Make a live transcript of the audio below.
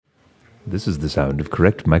This is the sound of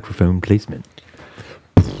correct microphone placement.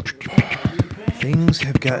 Things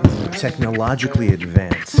have gotten technologically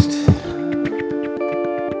advanced.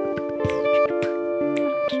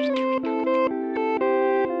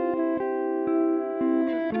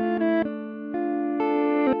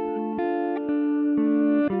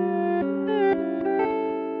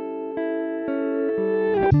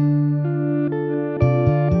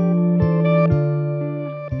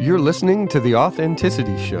 You're listening to The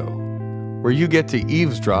Authenticity Show, where you get to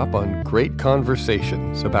eavesdrop on great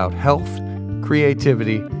conversations about health,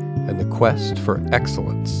 creativity, and the quest for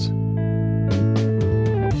excellence.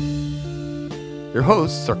 Your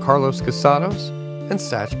hosts are Carlos Casados and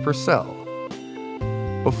Satch Purcell.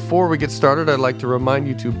 Before we get started, I'd like to remind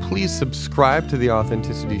you to please subscribe to The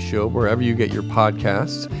Authenticity Show wherever you get your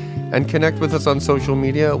podcasts and connect with us on social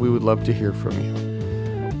media. We would love to hear from you.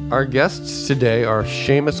 Our guests today are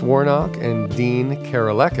Seamus Warnock and Dean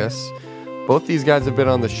Karalekis. Both these guys have been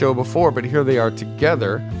on the show before, but here they are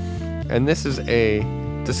together. And this is a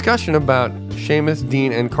discussion about Seamus,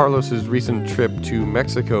 Dean, and Carlos's recent trip to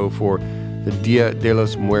Mexico for the Dia de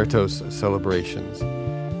los Muertos celebrations.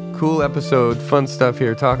 Cool episode, fun stuff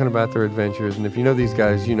here, talking about their adventures. And if you know these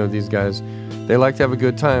guys, you know these guys. They like to have a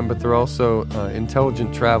good time, but they're also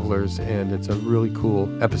intelligent travelers, and it's a really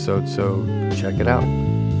cool episode, so check it out.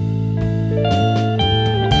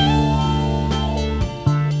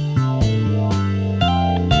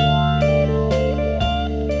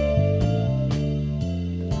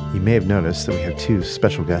 You may have noticed that we have two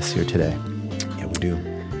special guests here today. Yeah, we do.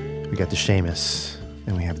 We got the Seamus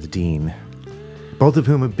and we have the Dean, both of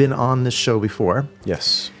whom have been on this show before.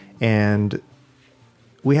 Yes. And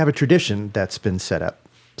we have a tradition that's been set up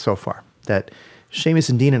so far that Seamus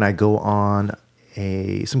and Dean and I go on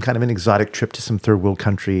some kind of an exotic trip to some third world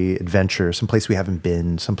country adventure, someplace we haven't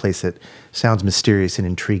been, someplace that sounds mysterious and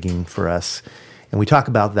intriguing for us. And we talk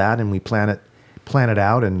about that and we plan it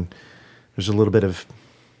out, and there's a little bit of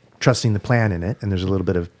trusting the plan in it, and there's a little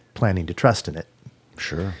bit of planning to trust in it.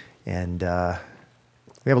 Sure. And we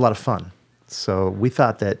have a lot of fun. So we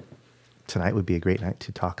thought that tonight would be a great night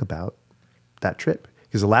to talk about that trip.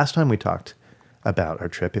 Because the last time we talked about our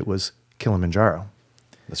trip, it was Kilimanjaro.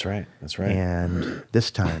 That's right. That's right. And this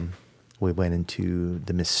time we went into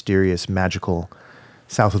the mysterious, magical,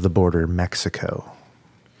 south of the border, Mexico.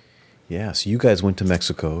 Yeah, so you guys went to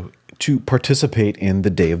Mexico to participate in the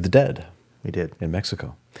Day of the Dead. We did. In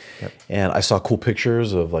Mexico. Yep. And I saw cool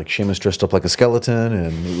pictures of like Seamus dressed up like a skeleton,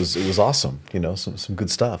 and it was awesome. You know, some good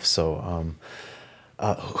stuff. So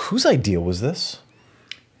whose idea was this?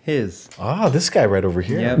 His. This guy right over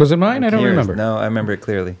here. Yep. Was it mine? I don't remember. No, I remember it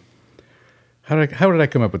clearly. How did I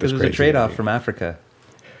come up with this? It was crazy a trade-off idea? from Africa.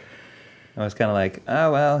 I was kind of like,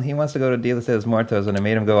 well, he wants to go to Dia de los Muertos, and I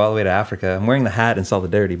made him go all the way to Africa. I'm wearing the hat in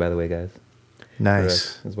solidarity, by the way, guys.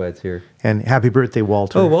 Nice. That's why it's here. And happy birthday,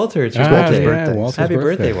 Walter. Oh, Walter. It's your Walter's birthday. birthday. Walter's Happy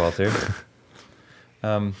birthday, birthday.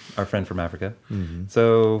 Walter. Our friend from Africa. Mm-hmm.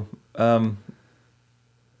 So,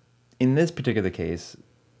 in this particular case,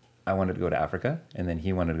 I wanted to go to Africa, and then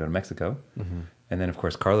he wanted to go to Mexico. Mm-hmm. And then, of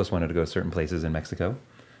course, Carlos wanted to go to certain places in Mexico.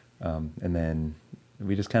 And then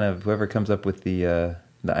we just kind of, whoever comes up with the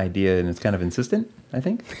idea, and it's kind of insistent, I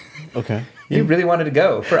think. Okay. He really wanted to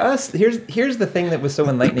go. For us, here's the thing that was so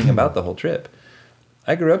enlightening about the whole trip.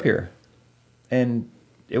 I grew up here, and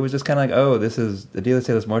it was just kind of like, this is, the Dia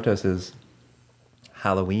de los Muertos is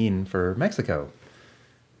Halloween for Mexico.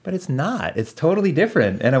 But it's not. It's totally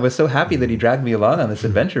different. And I was so happy that he dragged me along on this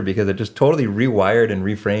adventure, because it just totally rewired and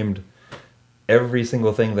reframed every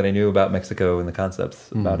single thing that I knew about Mexico and the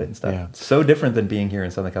concepts about it and stuff. Yeah. So different than being here in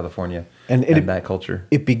Southern California and that culture.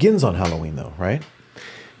 It begins on Halloween, though, right?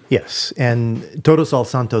 Yes. And Todos All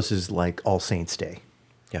Santos is like All Saints Day.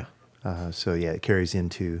 Yeah. So yeah, it carries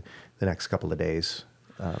into the next couple of days.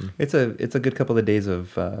 It's a good couple of days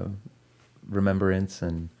of remembrance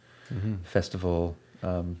and festival.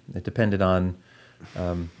 It depended on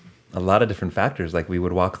a lot of different factors. Like, we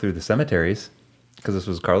would walk through the cemeteries, because this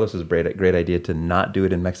was Carlos's great idea to not do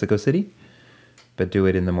it in Mexico City, but do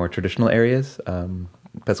it in the more traditional areas,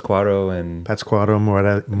 Pátzcuaro,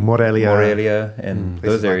 Morelia, and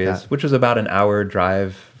those areas, which was about an hour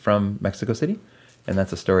drive from Mexico City. And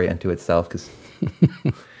that's a story unto itself, because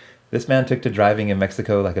this man took to driving in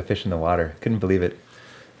Mexico like a fish in the water. Couldn't believe it.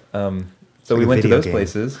 So we went to those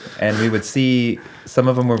places, and we would see, some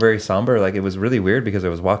of them were very somber. Like, it was really weird, because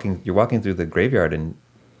you're walking through the graveyard, and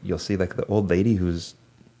you'll see like the old lady who's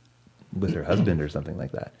with her husband or something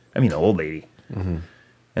like that. I mean, the old lady. Mm-hmm.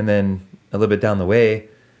 And then a little bit down the way,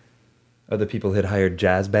 other people had hired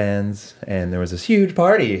jazz bands, and there was this huge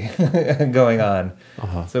party going on.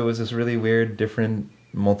 Uh-huh. So it was this really weird, different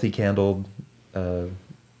multi-candled,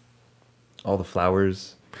 all the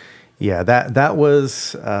flowers. Yeah, that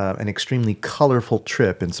was an extremely colorful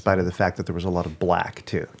trip, in spite of the fact that there was a lot of black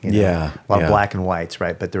too. Yeah, a lot of black and whites,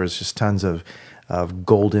 right? But there was just tons of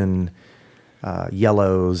golden,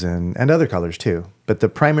 yellows, and other colors too. But the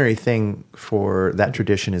primary thing for that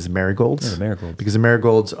tradition is marigolds. Yeah, the marigolds. Because the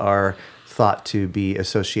marigolds are thought to be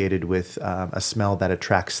associated with a smell that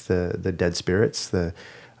attracts the dead spirits, the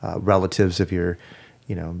relatives of your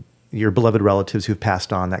beloved relatives who've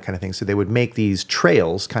passed on, that kind of thing. So they would make these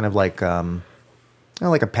trails, kind of like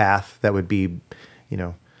like a path that would be,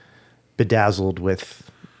 bedazzled with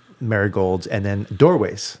marigolds, and then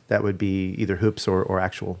doorways that would be either hoops or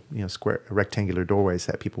actual, square rectangular doorways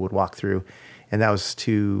that people would walk through, and that was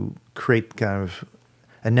to create kind of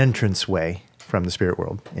an entrance way from the spirit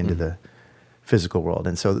world into the physical world.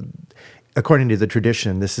 And so, according to the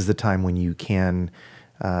tradition, this is the time when you can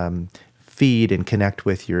feed and connect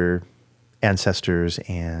with your ancestors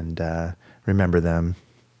and remember them,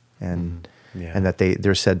 and that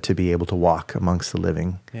they're said to be able to walk amongst the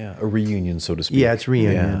living. Yeah, a reunion, so to speak. Yeah, it's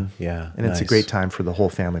reunion. Yeah, and it's a great time for the whole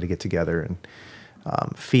family to get together and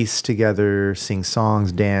feast together, sing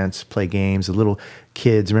songs, dance, play games. The little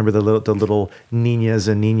kids, remember the little niñas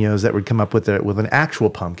and niños that would come up with an actual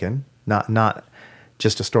pumpkin, not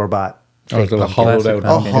just a store-bought fake a hollowed out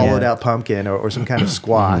pumpkin. Hollowed out pumpkin or some kind of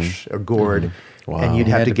squash or gourd. Wow. And you'd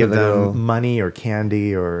have to give put little them money or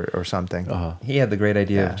candy or something. He had the great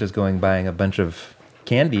idea of just buying a bunch of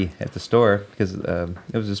candy at the store, because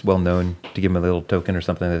it was just well known to give them a little token or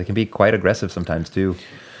something. That they can be quite aggressive sometimes too.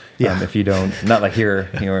 Yeah. If you don't, not like here,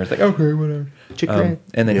 where it's like, okay, whatever.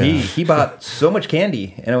 And then he bought so much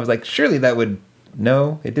candy, and I was like, surely that would.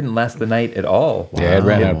 No, it didn't last the night at all. Wow. Yeah, it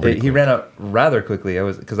ran out. He ran out rather quickly. I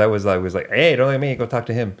was like, hey, don't let me go talk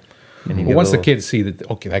to him. And Well, once the kids see that,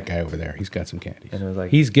 okay, that guy over there, he's got some candies. And it was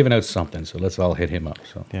like- he's giving out something, so let's all hit him up.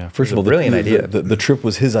 So Yeah, first of all, brilliant idea. The trip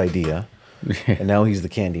was his idea, and now he's the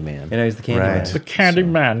candy man. And now he's the candy Right. man. the candy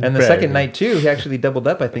man. And the second night too, he actually doubled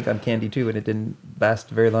up, I think, on candy too, and it didn't last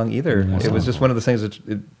very long either. It was just one of those things that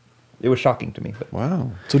it was shocking to me. But Wow.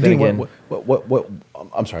 So, Then Dean, again- what?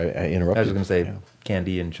 I'm sorry, I interrupted. I was just going to say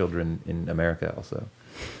candy and children in America also.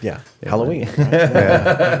 Yeah, Halloween.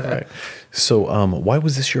 Right. So, why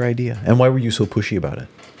was this your idea, and why were you so pushy about it?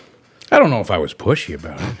 I don't know if I was pushy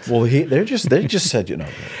about it. Well, they just said, You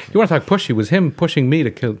want to talk pushy? It was him pushing me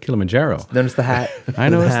to Kilimanjaro. Notice the hat. I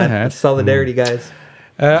noticed the hat. Solidarity, guys.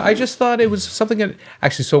 I just thought it was something that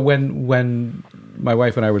actually. So when my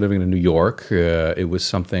wife and I were living in New York, it was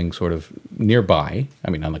something sort of nearby.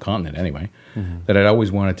 I mean, on the continent anyway, that I'd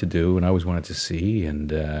always wanted to do and I always wanted to see.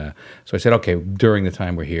 And so I said, okay, during the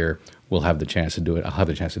time we're here, we'll have the chance to do it. I'll have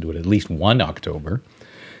the chance to do it at least one October,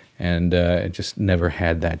 and I just never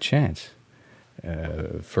had that chance.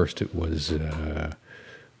 First, it was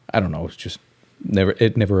I don't know. It was just never.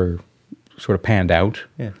 It never sort of panned out.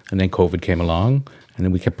 Yeah. And then COVID came along. And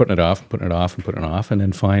then we kept putting it off, and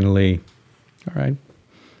then finally, all right,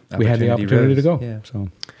 we had the opportunity to go. Yeah. So,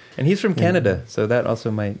 And he's from Canada, so that also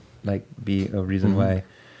might be a reason why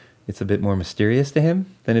it's a bit more mysterious to him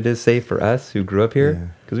than it is, say, for us who grew up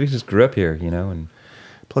here, because we just grew up here, And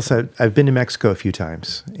Plus, I've been to Mexico a few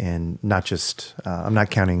times, and not just, I'm not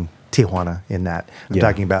counting Tijuana in that. I'm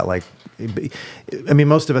talking about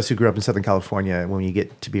most of us who grew up in Southern California, when you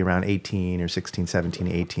get to be around 18 or 16, 17,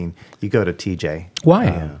 18, you go to TJ.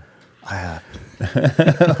 why?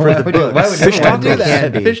 For the books. why would Fish anyone do tacos. that?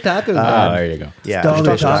 Candy. Fish tacos. There you go. Yeah,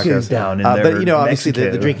 Dollar fish tacos down in but obviously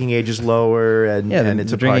Mexico. the drinking age is lower, and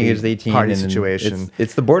it's a drinking party, age is 18 party and situation.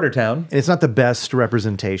 It's the border town. And it's not the best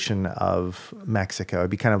representation of Mexico.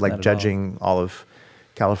 It'd be kind of like Not at judging all of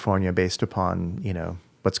California based upon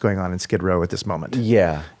what's going on in Skid Row at this moment.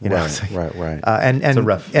 Yeah, it's like- right. And It's a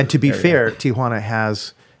rough and to be area. fair, Tijuana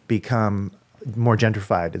has become more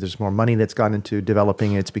gentrified. There's more money that's gone into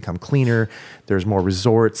developing it. It's become cleaner. There's more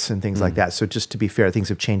resorts and things like that. So just to be fair, things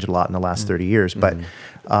have changed a lot in the last 30 years. But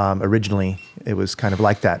originally, it was kind of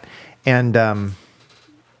like that. And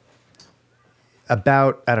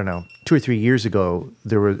about, I don't know, 2 or 3 years ago,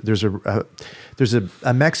 there's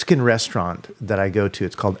a Mexican restaurant that I go to.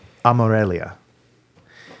 It's called Amorelia.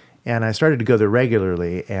 And I started to go there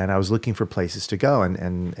regularly, and I was looking for places to go.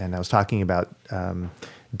 And I was talking about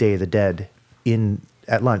Day of the Dead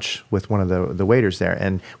at lunch with one of the waiters there.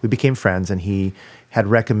 And we became friends, and he had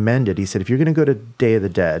recommended, he said, if you're going to go to Day of the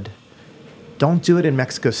Dead, don't do it in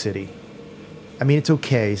Mexico City. I mean, it's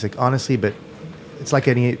okay. He's like, honestly, but it's like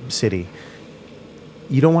any city.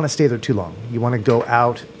 you don't want to stay there too long. You want to go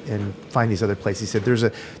out and find these other places. He said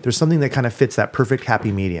there's something that kind of fits that perfect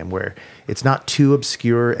happy medium where it's not too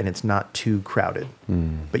obscure and it's not too crowded,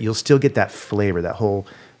 but you'll still get that flavor, that whole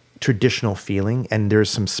traditional feeling. And there's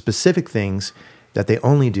some specific things that they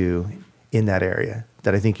only do in that area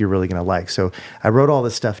that I think you're really going to like. So I wrote all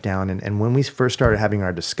this stuff down, and when we first started having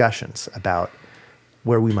our discussions about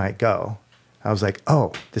where we might go, I was like,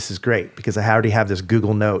 oh, this is great, because I already have this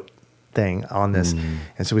Google Note thing on this.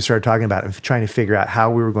 And so we started talking about it and trying to figure out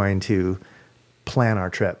how we were going to plan our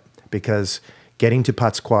trip, because getting to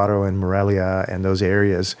Pátzcuaro and Morelia and those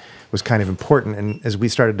areas was kind of important. And as we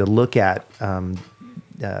started to look at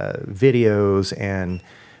videos and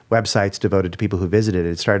websites devoted to people who visited,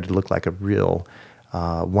 it started to look like a real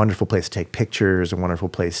wonderful place to take pictures, a wonderful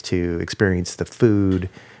place to experience the food.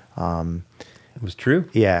 It was true.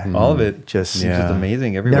 Yeah. All of it Just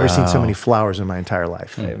amazing everywhere. never seen so many flowers in my entire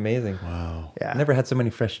life. Amazing. Wow. Yeah. Never had so many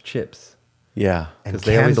fresh chips. Yeah. And Because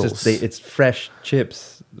they always candles. it's fresh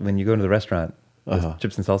chips when you go into the restaurant. With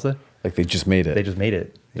chips and salsa. Like they just made it. They just made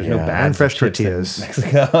it. There's Yeah. no bags And fresh of chips in tortillas.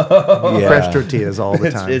 Mexico. Yeah. Fresh tortillas all the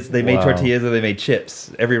time. They made Wow. tortillas or they made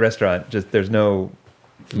chips. Every restaurant, just there's no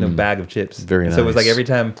bag of chips. Very And so it was like nice. every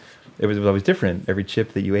time, it was always different. Every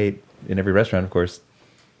chip that you ate in every restaurant, of course,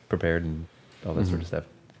 prepared and all that sort of stuff.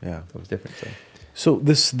 Yeah. So it was different. So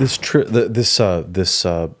this trip, this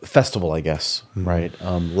festival, I guess, right,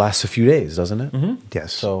 lasts a few days, doesn't it?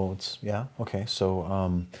 Yes. So it's okay.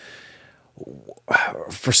 So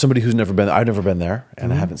for somebody who's never been, I've never been there,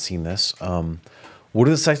 and I haven't seen this. What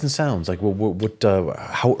are the sights and sounds like? What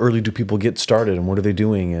how early do people get started, and what are they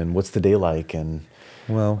doing, and what's the day like? And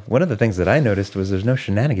Well, one of the things that I noticed was there's no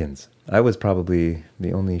shenanigans. I was probably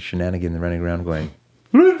the only shenanigan running around going,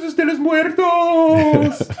 Muertos!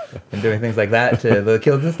 and doing things like that to the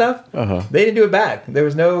kills and stuff. They didn't do it back. There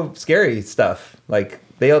was no scary stuff. Like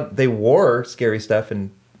they wore scary stuff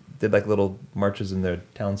and did like little marches in the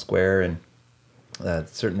town square and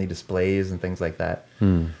certainly displays and things like that.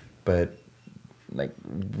 But like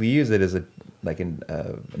we use it as an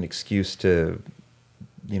excuse to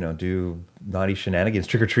do naughty shenanigans,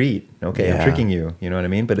 trick or treat. Okay, I'm Yeah. tricking you. You know what I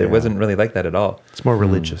mean? But it wasn't really like that at all. It's more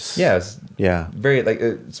religious. Yeah, it's yeah, very like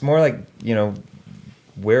it's more like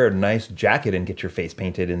wear a nice jacket and get your face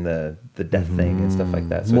painted in the death thing and stuff like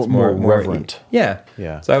that. So it's More more reverent. Yeah,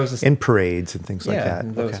 Yeah. So I was just In parades and things like yeah. that.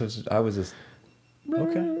 and those- I was just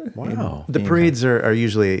okay, wow, The parades are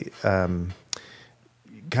usually kind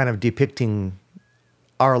of depicting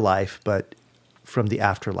our life, but from the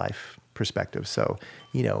afterlife perspective. So,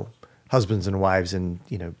 husbands and wives in,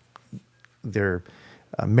 their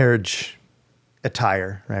marriage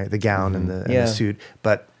attire, right? The gown and the suit,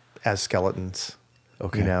 but as skeletons.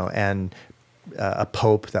 Okay. And a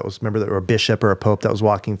pope that was, or a bishop or a pope that was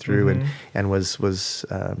walking through and was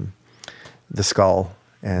the skull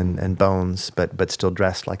and bones, but still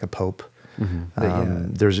dressed like a pope.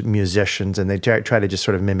 There's musicians, and they try to just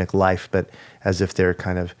sort of mimic life, but as if they're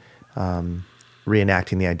kind of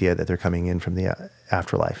reenacting the idea that they're coming in from the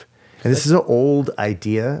afterlife. And this is an old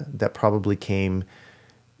idea that probably came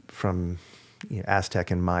from Aztec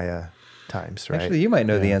and Maya times, right? actually you might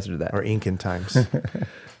know the answer to that. Or Incan times.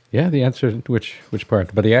 Yeah, the answer, which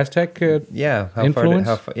part? But the Aztec Yeah, influence?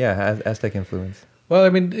 Aztec influence. Well, I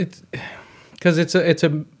mean, it's because it's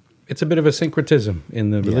a bit of a syncretism in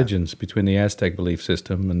the religions between the Aztec belief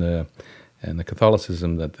system and the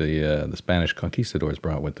Catholicism that the Spanish conquistadors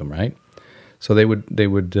brought with them, right? So they would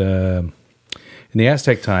in the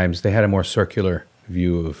Aztec times they had a more circular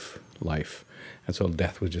view of life, and so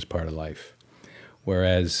death was just part of life.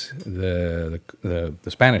 Whereas the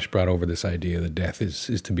Spanish brought over this idea that death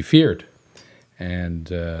is to be feared, and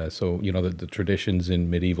so the traditions in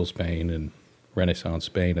medieval Spain and Renaissance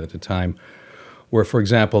Spain at the time were, for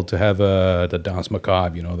example, to have the danse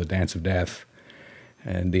macabre, the dance of death,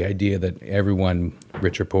 and the idea that everyone,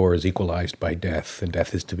 rich or poor, is equalized by death, and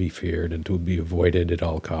death is to be feared and to be avoided at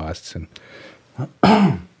all costs. And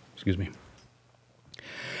excuse me.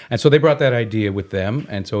 And so they brought that idea with them,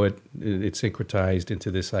 and so it syncretized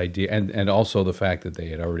into this idea, and also the fact that they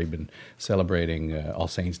had already been celebrating All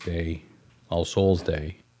Saints' Day, All Souls'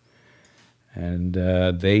 Day, and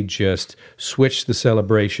they just switched the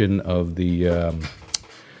celebration of the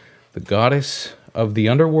goddess of the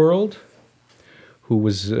underworld, who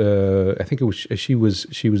was I think it was she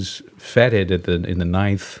was feted in the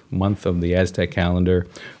 9th month of the Aztec calendar,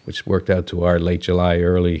 which worked out to our late July,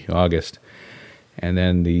 early August. And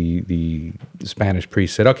then the Spanish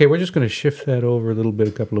priest said, okay, we're just going to shift that over a little bit,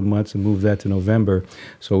 a couple of months, and move that to November.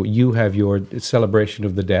 So you have your celebration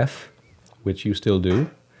of the death, which you still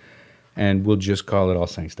do, and we'll just call it All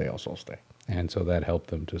Saints' Day, All Souls' Day. And so that helped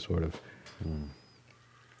them to sort of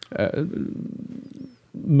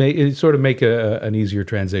make an easier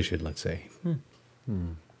transition, let's say.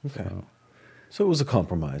 Okay. So it was a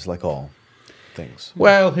compromise, like all things.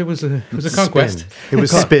 Well, it was a conquest. It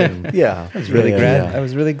was spin. Yeah. I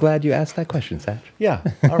was really glad you asked that question, Satch. Yeah.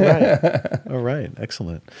 All right. All right.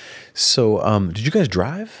 Excellent. So, did you guys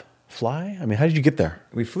drive, fly? I mean, how did you get there?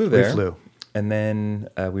 We flew there. We flew. And then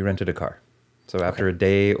we rented a car. So after a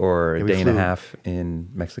day or a day and a half in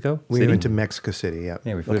Mexico We City. went to Mexico City. Yeah.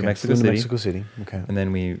 Yeah, we flew to Mexico Mexico City. City. Okay. And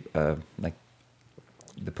then we,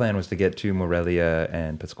 the plan was to get to Morelia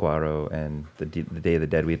and Pátzcuaro and the Day of the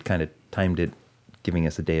Dead. We had kind of timed it, giving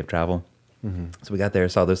us a day of travel. Mm-hmm. So we got there,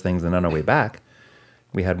 saw those things, and on our way back,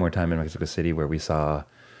 we had more time in Mexico City where we saw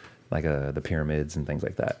the pyramids and things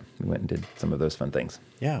like that. We went and did some of those fun things.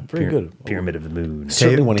 Yeah, very good. Pyramid of the Moon.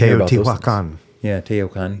 Certainly want to hear about those things. Teotihuacan. Yeah,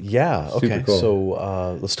 Teotihuacan. Yeah. Okay. Super cool.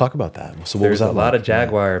 So let's talk about that. So what There's was that a lot like? of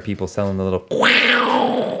Jaguar people selling the little.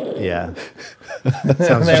 Yeah.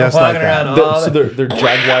 Sounds They're just like walking that. around all So they're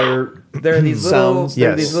Jaguar. There are these little, Sounds-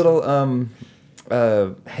 yes. these little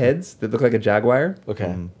heads that look like a jaguar.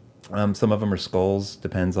 Okay. Some of them are skulls,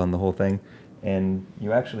 depends on the whole thing. And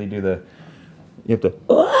you actually do you have to.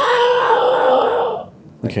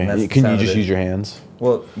 Okay. And that's the Can you sound of just it. use your hands?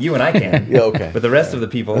 Well, you and I can. Yeah, okay. But the rest of the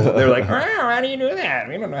people, they're like, how do you do that?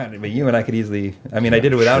 We don't know how to. But you and I could easily. I mean, I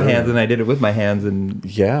did it without hands, and I did it with my hands, and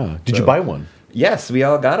Yeah. Did you So- buy one? yes, we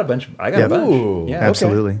all got a bunch. I got Yeah. a bunch. Ooh, Yeah,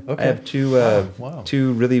 absolutely. Okay. I have two Wow.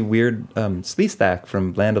 two really weird slee stack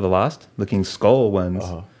from Land of the Lost looking skull ones.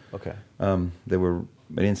 Okay. That were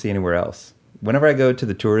I didn't see anywhere else. Whenever I go to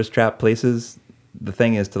the tourist trap places, the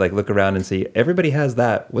thing is to look around and see everybody has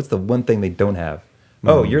that. What's the one thing they don't have?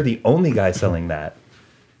 Oh, you're the only guy selling that.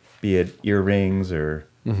 Be it earrings or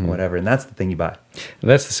whatever, and that's the thing you buy.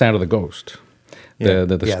 That's the sound of the ghost. Yeah.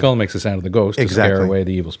 The Yeah. skull makes the sound of the ghost to scare Exactly. away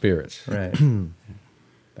the evil spirits. Right. And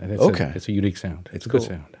it's Okay. it's a unique sound. It's a cool. good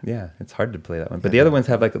sound. Yeah, it's hard to play that one. But the other ones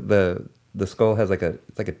have the skull has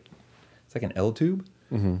it's like an L tube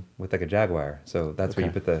with like a jaguar. So that's where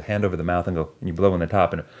you Okay. put the hand over the mouth and go and you blow on the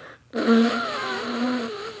top and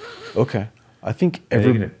Okay. I think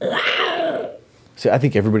you I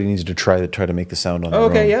think everybody needs to try to make the sound on their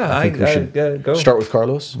okay, own. yeah, I think we should go start with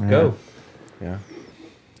Carlos. go. Yeah.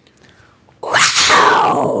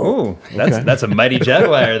 Ooh, that's a mighty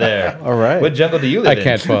jaguar there. All right. What jungle do you I live in?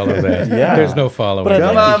 can't follow that. Yeah. There's no following. But I'd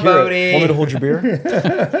Come like on, to hear it. Bodie. Want me to hold your beer?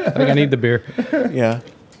 I think I need the beer. Yeah.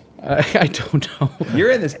 I don't know.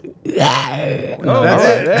 You're in this.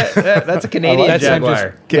 That's a Canadian That's not jaguar.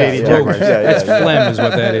 just- Canadian Yeah. Jaguars. Yeah, That's yeah. phlegm is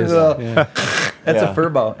what that is. Well, Yeah. That's Yeah. a fur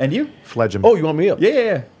ball. And you? Fledge 'em. Oh, you want me up?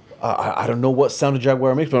 Yeah. I don't know what sound a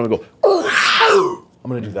jaguar makes, but I'm gonna go. I'm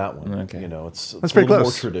gonna do that one. Okay. You know, it's That's a pretty little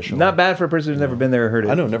close. more traditional. Not bad for a person who's never been there or heard it.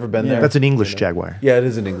 I know, never been there. That's an English Jaguar. Yeah, it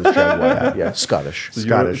is an English jaguar. Yeah, Scottish.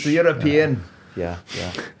 Scottish. It's European. Yeah,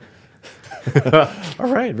 yeah. All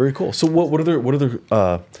right, very cool. So what other we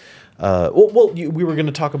were going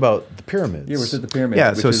to talk about the pyramids. Yeah, we're at the pyramid, Yeah,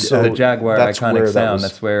 which so- is so the jaguar that's iconic where that sound. was-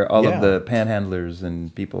 That's where all Yeah. of the panhandlers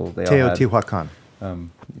and people, they all had Teotihuacan.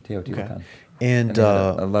 Teotihuacan. Okay. And And they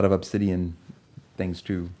had a lot of obsidian things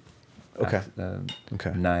too. Okay.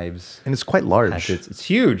 Okay. Knives. And it's quite large. Hatchets. It's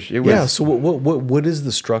huge. It was. yeah. So what is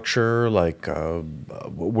the structure like?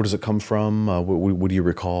 Where does it come from? What do you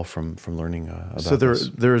recall from learning about So this?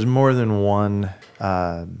 there is more than one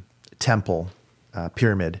temple,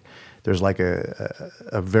 pyramid. There's like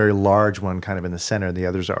a very large one kind of in the center. The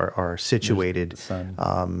others are situated the sun,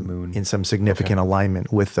 moon. in some significant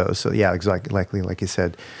alignment with those. So yeah, exactly like you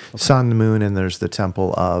said, sun, the moon, and there's the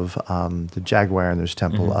temple of the jaguar, and there's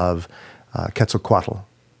temple of Quetzalcoatl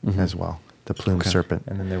as well, the plumed serpent.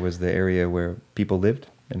 And then there was the area where people lived,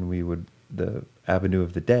 and the Avenue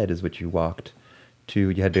of the Dead is what you walked to.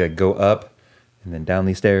 You had to go up, and then down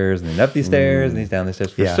these stairs, and then up these stairs, and these down these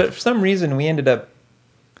stairs. For some reason, we ended up.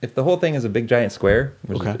 If the whole thing is a big giant square,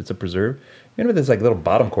 which is, it's a preserve, you end up with this little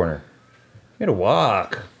bottom corner. You had to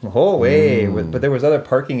walk the whole way, but there was other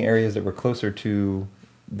parking areas that were closer to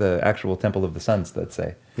the actual Temple of the Suns, let's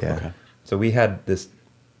say. Yeah. Okay. So we had this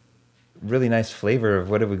really nice flavor of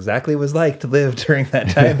what it exactly was like to live during that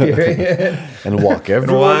time period. And walk And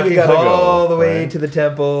everywhere walking you gotta all go, the way right? to the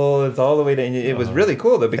temple. It's all the way to. And it was really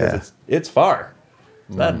cool though because it's far.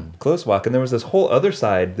 It's not close walk, and there was this whole other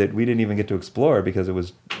side that we didn't even get to explore because it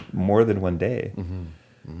was more than one day.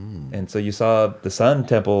 And so you saw the Sun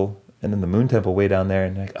Temple and then the Moon Temple way down there,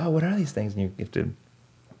 and you're like, oh, what are these things? And you have to.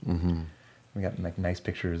 We got nice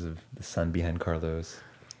pictures of the sun behind Carlos.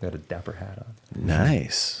 Got a dapper hat on.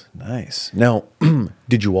 Nice. Now,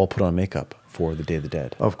 did you all put on makeup for the Day of the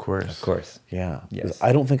Dead? Of course. Of course. Yeah. Yes.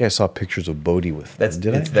 I don't think I saw pictures of Bodhi with them. It's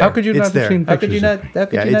Did I? there. How could you It's not have there. seen How could pictures? you not? How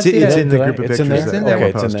could Yeah, you not it's, see it's that? in the Did I? group of It's in pictures there? that Okay, were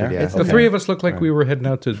it's in posted. there. Yeah. It's The three of us looked like we were heading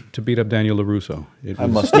out to beat up Daniel LaRusso. I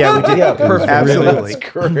must. Yeah, we did. Yeah, perfect. Absolutely. That's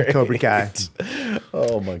great. Cobra Kai.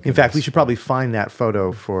 Oh my god. In fact, we should probably find that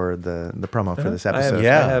photo for the promo for this episode.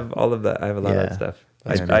 Yeah. I have all of that. I have a lot of that stuff.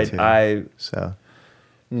 That's great, too. I So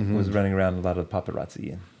was running around a lot of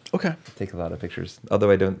paparazzi and Okay. take a lot of pictures.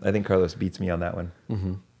 Although I think Carlos beats me on that one.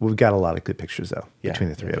 we've got a lot of good pictures though Yeah. between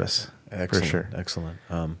the three of us. Excellent. For sure. Excellent.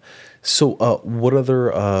 So, what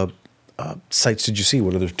other sites did you see?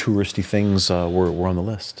 What other touristy things were on the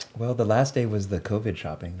list? Well, the last day was the COVID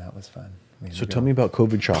shopping. That was fun. So tell me about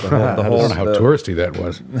COVID shopping. The I don't whole know how touristy that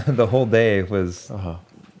was. the whole day was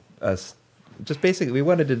us. Just basically,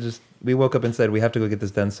 we woke up and said we have to go get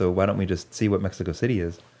this done. So why don't we just see what Mexico City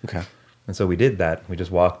is? Okay. And so we did that. We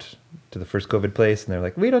just walked to the first COVID place, and they're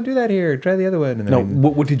like, "We don't do that here. Try the other one." And then No,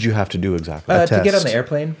 what did you have to do exactly? A to get on test. the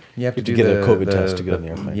airplane, you have to To do get a COVID test to get on the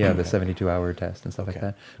airplane. Yeah, the 72-hour test and stuff like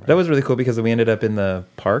that. That was really cool because we ended up in the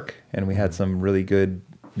park, and we had some really good,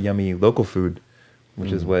 yummy local food,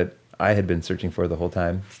 which is what I had been searching for the whole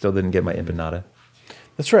time. Still didn't get my empanada.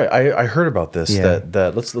 That's right. I heard about this. Yeah.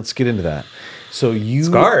 That let's get into that. So you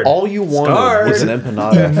Scarred. all you wanted Scarred. was an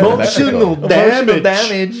empanada from Mexico. Emotional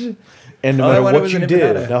damage. And no All I matter wanted what was you an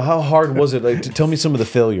did, empanada. now how hard was it? Like, tell me some of the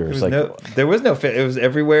failures. There was no fit. It was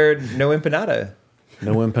everywhere. No empanada.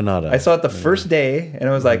 No empanada. I saw it the first day, and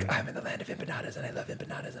I was like, I'm in the land of empanadas, and I love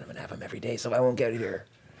empanadas, and I'm gonna have them every day, so I won't get here.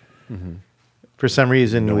 For some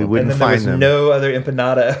reason, we And wouldn't then there find was them. no other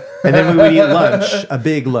empanada. And then we would eat lunch, a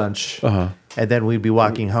big lunch, and then we'd be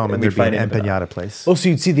walking home, and And there'd we'd be an find an empanada place. Oh, so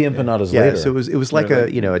you'd see the empanadas yeah, later. so it was like a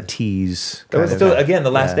a tease. That was kind still of. again the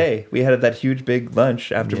last Yeah. day. We had that huge big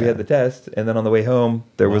lunch after we Yeah. had the test, and then on the way home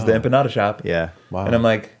there was the empanada shop. Yeah. Wow. And I'm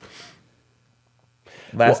like,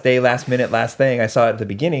 last day, last minute, last thing. I saw it at the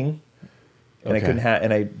beginning, and I Okay. couldn't have,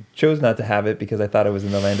 and I chose not to have it because I thought it was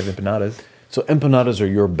in the land of empanadas. So empanadas are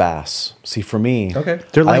your bass. See, for me, Okay.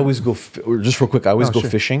 They're I like- always go. Just real quick, I always go sure.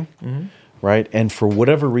 fishing, right? And for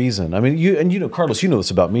whatever reason, I mean, you know, Carlos, you know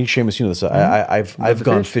this about me. Seamus, you know this. I've to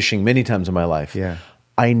gone fish. fishing many times in my life. Yeah.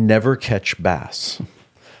 I never catch bass,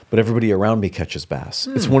 but everybody around me catches bass.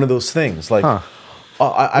 It's one of those things. Like, I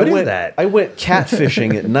What is went. that? I went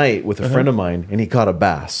catfishing at night with a friend of mine, and he caught a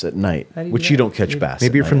bass at night, How do you which do you that? don't catch bass. Maybe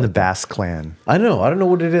at you're from night the like Bass clan. that. I know. I don't know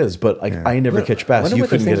what it is, but I never catch bass. wonder You what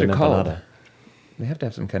those couldn't get things an are called. empanada. They have to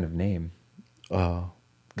have some kind of name.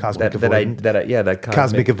 Cosmic That avoidance.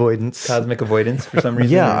 cosmic Avoidance. Cosmic avoidance for some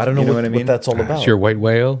reason. Yeah, I don't know, You what, I mean? what that's all about. It's your white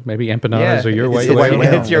whale. Maybe empanadas Yeah, are your it's white the whale. white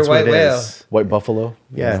whale. It's your That's what white it whale. is. White buffalo.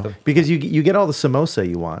 Yeah, because you get all the samosa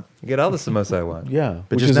you want, You get all the samosa I want. Yeah,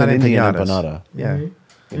 but which just is not an Indian empanadas. empanada. Yeah,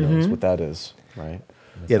 You know, that's what that is, right?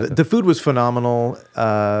 yeah. The food was phenomenal.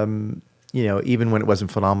 Even when it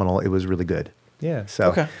wasn't phenomenal, it was really good. Yeah. So,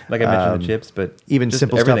 Okay. Like I mentioned the chips, but even just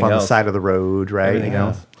simple stuff everything on the else. side of the road, right? Everything You know?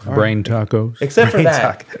 else. Brain tacos. Except for Brain that.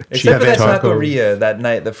 taco. Except for that Taco. taqueria that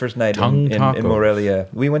night, the first night Tongue in taco. Morelia.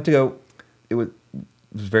 We went to go. It was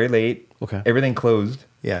very late. Okay. Everything closed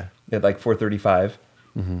Yeah. at like 4:35,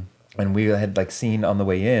 and we had like seen on the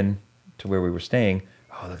way in to where we were staying.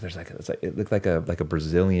 Oh, look! It looked like a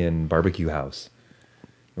Brazilian barbecue house.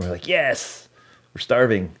 And we're like, yes, we're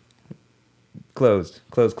starving. Closed.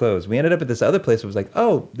 We ended up at this other place. It was like,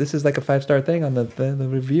 oh, this is like a 5-star thing on the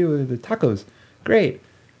review of the tacos. Great.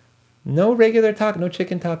 No regular taco, no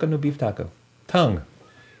chicken taco, no beef taco. Tongue.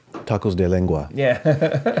 Tacos de lengua Yeah.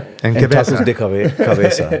 And and cabeza. tacos de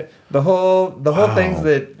cabeza. the whole things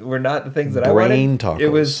that were not the things that Brain I wanted. It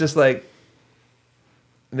was tacos. just like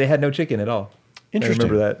they had no chicken at all. Interesting. I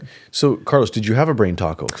remember that. So, Carlos, did you have a brain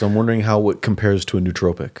taco? Because I'm wondering how it compares to a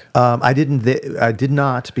nootropic. I didn't. I did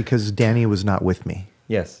not because Danny was not with me.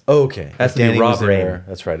 Yes. Okay, Has if to be Danny raw was brain. there,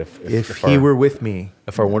 that's right. If he were with me,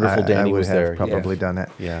 if our wonderful Danny I would was have there, probably yeah. done it.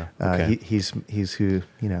 Yeah, okay. He's who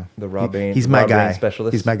The raw brain- He's my raw brain guy.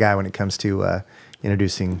 specialist. He's my guy when it comes to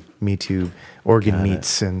introducing me to organ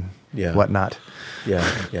meats and Yeah. whatnot.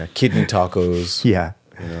 yeah, kidney tacos. Yeah.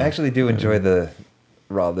 I actually do enjoy the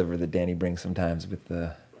raw liver that Danny brings sometimes with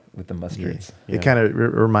the mustards. It kind of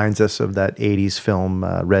reminds us of that 80s film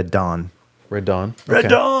Red Dawn. Red Dawn. Red Okay.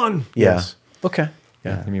 Dawn. Yeah. Yes. Okay.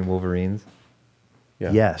 Yeah. You mean Wolverines?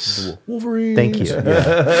 Yeah. Yes. Wolverine. Thank you.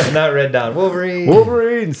 Not Red Dawn. Wolverine.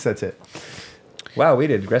 Wolverines. That's it. Wow, we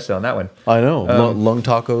did Gresto on that one. I know. Lung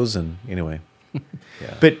tacos and anyway.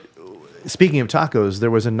 But speaking of tacos, there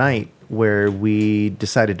was a night where we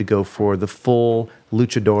decided to go for the full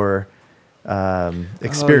luchador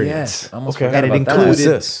experience. yes. Almost Okay. forgot And it about that. included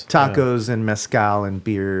this? tacos and mezcal and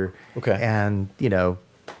beer. Okay. And,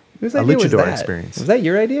 Whose a idea was luchador that? experience. Was that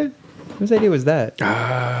your idea? Whose idea was that?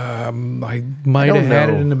 I might have don't had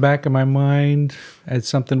know. it in the back of my mind as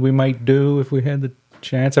something we might do if we had the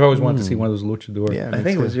chance. I've always wanted to see one of those luchador. Yeah. I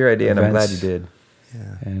think it was your idea, and I'm glad you Events. did.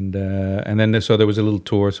 And then so there was a little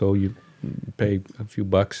tour. So you pay a few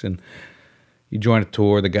bucks and you join a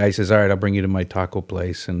tour. The guy says, "All right, I'll bring you to my taco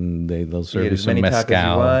place, and they'll serve You you get as some many tacos you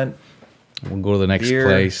mezcal. want. We'll go to the next Beer.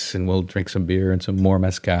 place and we'll drink some beer and some more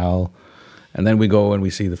mezcal, and then we go and we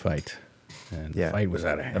see the fight." And Yeah. the fight was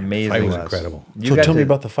out of hand. Amazing. The fight was It was. incredible. You So got tell me to-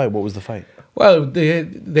 about the fight. What was the fight? Well,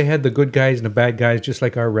 they had the good guys and the bad guys, just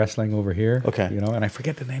like our wrestling over here. Okay. And I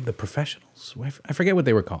forget the name, the professionals. I forget what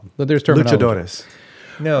they were called. But there's terminology. Luchadores.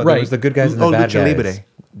 No, there Right. was the good guys and the Oh, bad Lucha guys. Libre.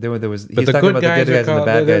 There was. But He's the talking good about the guys good are guys and the called.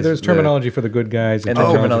 bad guys. There's terminology for the good guys And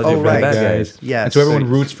the terminology oh, for the right. bad guys. Yeah. And so everyone so-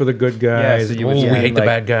 roots for the good guys. so you we would chant, hate the like,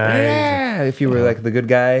 bad guys. Yeah, if you were like the good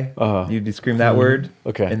guy, you'd scream that word.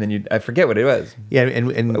 Okay. And then I forget what it was. Yeah,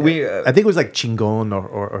 and We, I think it was like chingon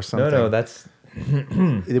or something. No, that's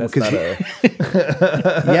Because- not a,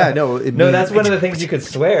 yeah, no. no, that's one of the things you could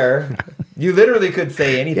swear. You literally could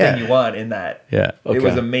say anything Yeah. you want in that. Yeah. It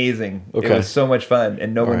was Okay. amazing. It Okay. was so much fun,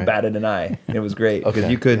 and no one right. batted an eye. It was great because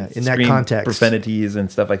Okay. you could Yeah, in that scream context. profanities and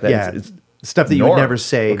stuff like that. Yeah, It's stuff that you would norm. never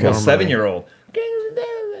say. Well, normally. 7-year-old.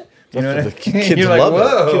 You know what I The mean? kids You're like, love it.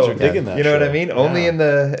 whoa. Kids are digging that You know what I show. mean? Only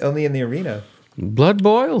in the arena. Blood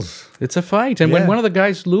boils. It's a fight. And Yeah. when one of the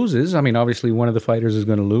guys loses, I mean, obviously one of the fighters is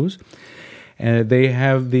going to lose. And they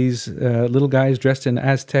have these little guys dressed in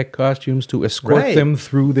Aztec costumes to escort Right. them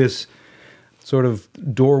through this sort of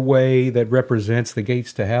doorway that represents the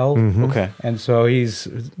gates to hell. Okay. And so he's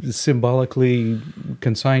symbolically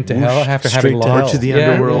consigned to hell after straight having to lost. hell. To the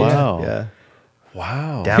Yeah, underworld. yeah. Wow. Yeah.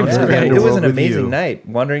 Wow. Down to the It was underworld an with amazing you. night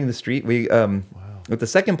wandering the street. We with the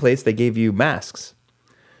second place they gave you masks,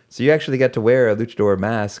 so you actually got to wear a luchador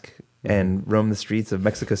mask and roam the streets of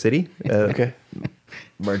Mexico City, Okay.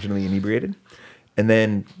 marginally inebriated, and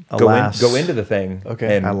then Alas. go into the thing.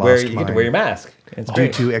 Okay. and I wear, lost you get to mine. wear your mask. It's Due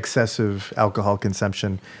great. to excessive alcohol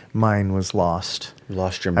consumption, mine was lost. You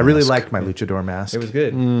lost your I really mask. liked my luchador mask. It was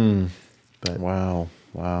good. Wow.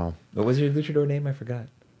 Wow. What was your luchador name? I forgot.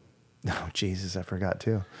 Oh, Jesus, I forgot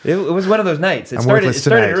too. It was one of those nights. It I'm started. It worthless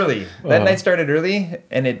started tonight. early. That night started early,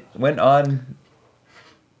 and it went on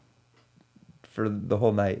for the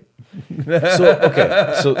whole night.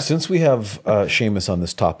 So since we have Seamus on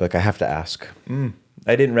this topic, I have to ask.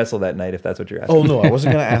 I didn't wrestle that night, if that's what you're asking. Oh no, I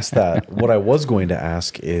wasn't going to ask that. What I was going to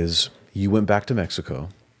ask is, you went back to Mexico.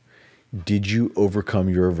 Did you overcome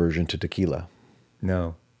your aversion to tequila?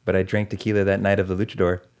 No, but I drank tequila that night of the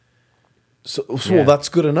luchador. So Yeah. well, that's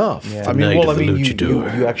good enough. Yeah. I mean, Night well, I of the mean,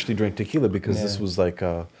 luchador. you actually drank tequila because this was like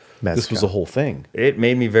this Mezcal. was a whole thing. It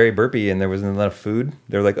made me very burpy, and there wasn't enough food.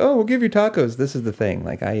 They were like, "Oh, we'll give you tacos." This is the thing.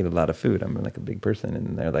 Like, I eat a lot of food. I'm like a big person,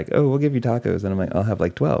 and they're like, "Oh, we'll give you tacos," and I'm like, "I'll have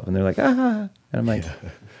like 12," and they're like, "Ah," and I'm like,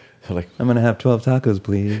 So like, "I'm gonna have 12 tacos,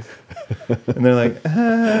 please," and they're like, "Ah,"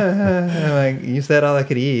 and I'm like, "You said all I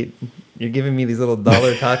could eat. You're giving me these little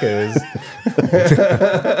dollar tacos.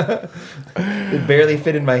 It barely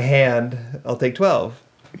fit in my hand. I'll take 12."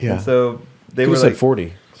 Yeah. And so they you were said like,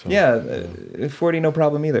 40. So. Yeah, 40, no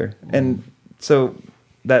problem either. And so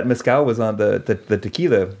that mezcal was on the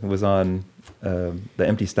tequila was on the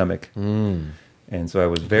empty stomach, and so I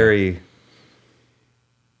was very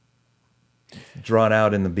drawn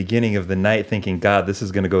out in the beginning of the night, thinking, "God, this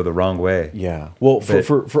is going to go the wrong way. Yeah. Well, But-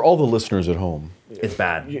 for all the listeners at home, It's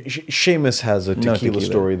bad." Seamus has a No tequila tequila.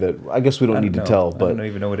 story that I guess we don't need to tell. I But don't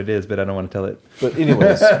even know what it is, but I don't want to tell it. but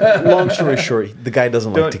anyways, long story short, the guy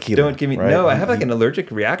doesn't like tequila. Don't give me. right? No, I have like an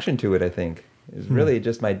allergic reaction to it. I think it's really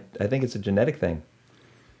just my. I think it's a genetic thing.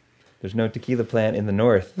 There's no tequila plant in the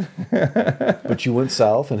north. But you went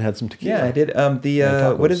south and had some tequila. Yeah, I did.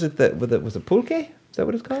 tacos. What is it? Was it pulque? Is that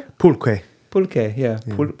what it's called? Pulque. Pulque, yeah.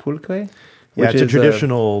 Pulque. Yeah, which it's a is,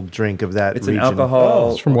 traditional drink of that It's region. an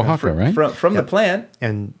alcohol. It's from Oaxaca, right? From the plant,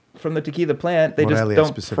 And from the tequila plant. They just Morelia don't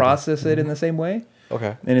specifically. process it in the same way,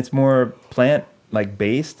 Okay. and it's more plant like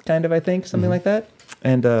based, kind of. I think something like that.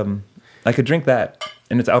 And I could drink that,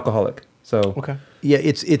 and it's alcoholic. So Okay. yeah,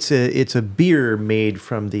 it's a beer made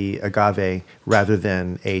from the agave rather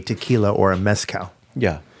than a tequila or a mezcal.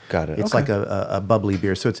 Yeah. Got it. It's Okay. like a bubbly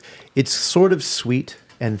beer. So it's sort of sweet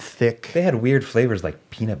and thick. they had weird flavors like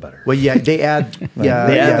peanut butter. Well, yeah, they add they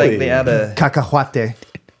add a cacahuate,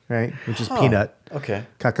 right, which is peanut. Okay.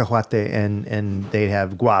 Cacahuate, and they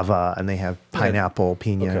have guava and they have pineapple,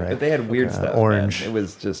 pina, Okay. right? But they had weird stuff. orange. Man. It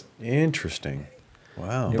was just. Interesting.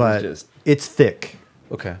 Wow. It but was just. it's thick.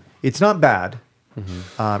 Okay. It's not bad.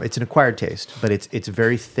 It's an acquired taste, but it's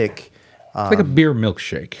very thick. Like a beer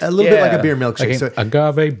milkshake. A little bit like a Yeah. beer milkshake. Like an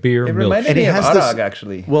agave beer It milkshake. reminded And me it of has Arag, this-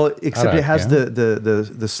 actually. Well, except it Arag, has yeah.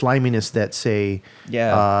 the sliminess that, say,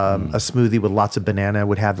 Yeah. a smoothie with lots of banana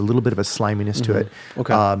would have a little bit of a sliminess to it.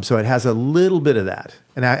 Okay. So it has a little bit of that.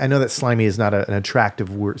 And I know that slimy is not an attractive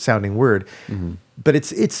sounding word, but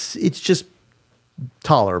it's just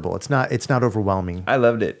tolerable. It's not overwhelming. I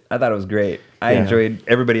loved it. I thought it was great. I enjoyed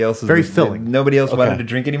everybody else's. Very filling. Nobody else wanted Okay. to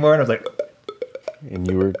drink anymore, and I was like, And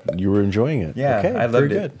you were enjoying it. Yeah, okay, I very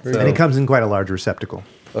loved it. good. Very So- And it comes in quite a large receptacle.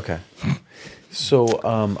 Okay. So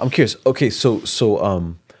I'm curious. Okay, so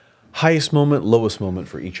highest moment, lowest moment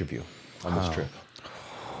for each of you on this trip.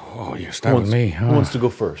 Oh, you start with me. Who wants to go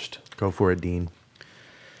first? Go for it, Dean.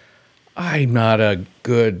 I'm not a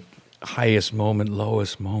good highest moment,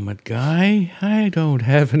 lowest moment guy. I don't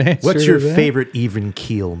have an answer. What's your to that. favorite even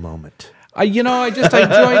keel moment? I enjoyed.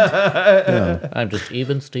 I'm just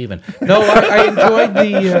even Steven. No,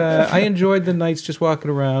 I enjoyed the nights just walking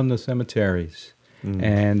around the cemeteries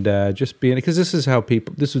and just being, because this is how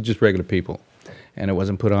people. This was just regular people, and it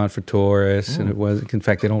wasn't put on for tourists, and it wasn't. In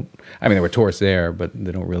fact, they don't. I mean, there were tourists there, but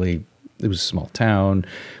they don't really. It was a small town.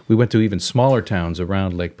 We went to even smaller towns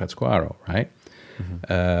around Lake Pátzcuaro, right?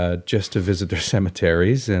 Just to visit their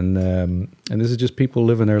cemeteries, and this is just people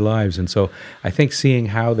living their lives. And so I think seeing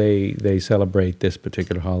how they celebrate this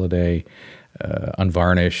particular holiday,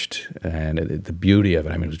 unvarnished, and the beauty of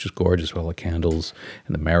it. I mean, it was just gorgeous. All the candles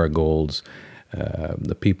and the marigolds,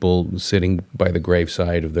 the people sitting by the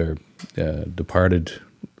graveside of their departed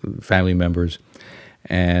family members,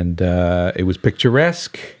 and it was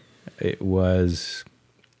picturesque. It was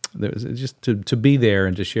just to be there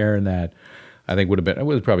and to share in that. I think it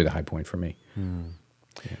was probably the high point for me.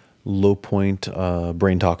 Low point,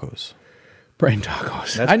 brain tacos. Brain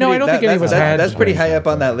tacos. That's I know. pretty- I don't that- think any of us that's- had. That's pretty brain high up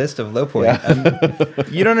tacos. on that list of low point.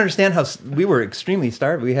 You don't understand how we were extremely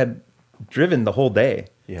starved. We had driven the whole day,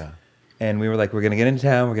 Yeah. and we were like, we're going to get into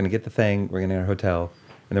town, we're going to get the thing, we're going to get our hotel,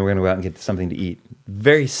 and then we're going to go out and get something to eat.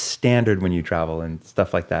 Very standard when you travel and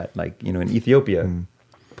stuff like that. Like, in Ethiopia,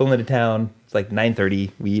 pulling into town, it's like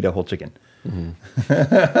 9:30, we eat a whole chicken.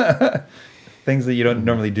 Things that you don't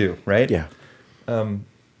normally do, right? Yeah.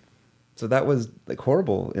 So that was like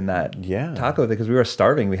horrible in that Yeah. taco because we were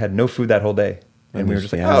starving. We had no food that whole day. And we were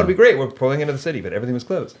just like, Yeah. oh, it'd be great. We're pulling into the city, but everything was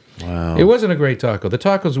closed. Wow. It wasn't a great taco. The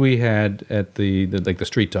tacos we had at the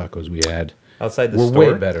street tacos we had Outside the were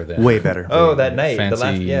store. way better than Way better. Oh, that night. The last,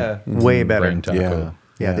 fancy yeah. Way better. brain taco. Yeah.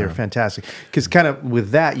 Yeah, they were fantastic. Because kind of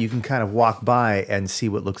with that, you can kind of walk by and see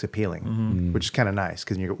what looks appealing, which is kind of nice.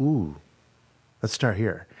 Because you go, ooh, let's start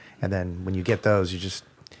here. And then when you get those,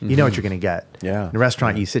 you know what you're going to get. Yeah. In a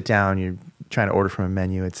restaurant, you sit down, you're trying to order from a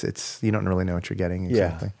menu. It's you don't really know what you're getting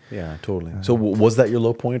exactly. Yeah, totally. So was that your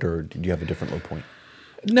low point, or did you have a different low point?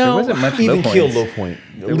 No, There wasn't much low Even keel points. low point.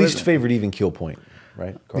 Least wasn't. favorite even keel point,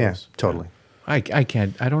 right? Yeah, Carlos? totally. I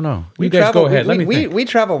can't. I don't know. We You guys travel, go ahead. We, Let me we, think. we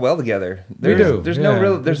travel well together. We do, There's yeah.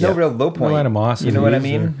 no real low point. animosity. You know what I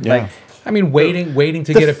mean? Yeah. Like, I mean, waiting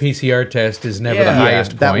to get a PCR test is never the Yeah,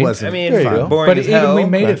 highest that point. wasn't I mean, There you fun, go. boring But as even hell, we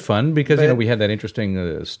made but- it fun because but- we had that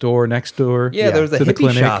interesting store next door. Yeah, there was a to the hippie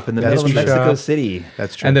clinic. shop in the That's middle of true. Mexico Shop. City.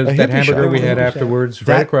 That's true. And there was A that hippie hamburger shop. we had Hippie afterwards,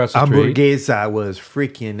 that right across the street. hamburguesa was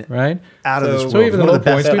freaking Right? out of this So- world. So even the One low of the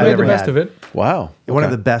best points, we I've made ever the best had. of it. Wow. One of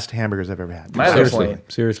Okay. the best hamburgers I've ever had. My low Seriously,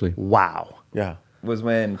 point seriously. Wow. Yeah. was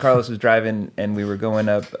when Carlos was driving and we were going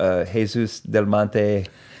up Jesus del Monte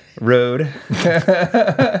Road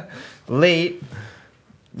late.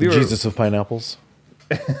 The Jesus of pineapples.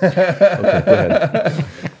 Okay, go ahead.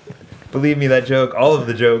 Believe me, that joke, all of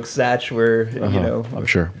the jokes, Satch were, I'm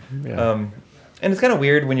sure. Yeah. and it's kind of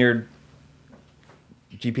weird when you're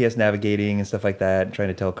GPS navigating and stuff like that, trying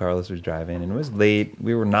to tell Carlos was driving, and it was late.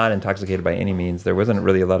 We were not intoxicated by any means. There wasn't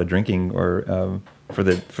really a lot of drinking or for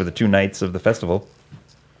the 2 nights of the festival.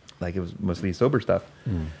 Like, it was mostly sober stuff.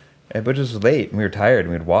 But it was late, and we were tired, and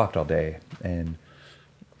we had walked all day. And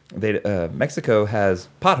Mexico has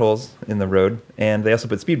potholes in the road, and they also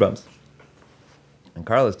put speed bumps. And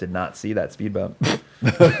Carlos did not see that speed bump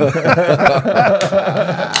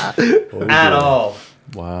at all.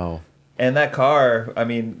 Wow. And that car, I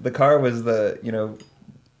mean, the car was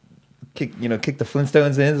kick the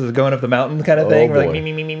Flintstones in, so it was going up the mountain kind of thing. Oh, We're boy. like,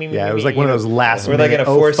 me. Yeah, it was like one of those last We're like in a minute,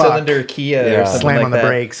 oh, fuck. 4-cylinder Kia Yeah. or something Slam like on the that.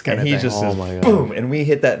 brakes kind and of he thing. just Oh says, my God. boom, and we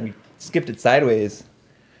hit that, and we skipped it sideways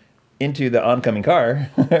into the oncoming car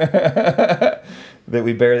that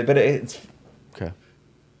we barely, but it's Okay.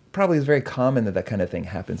 probably is very common that kind of thing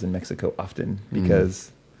happens in Mexico often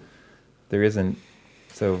because there isn't,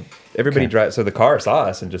 so everybody drives, so the car saw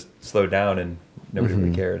us and just slowed down and nobody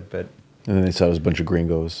really cared, but And then they saw it was a bunch of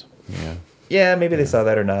gringos. Yeah. Yeah, maybe they saw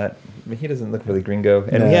that or not. I mean, he doesn't look really gringo,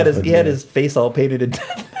 and No, he had his face all painted in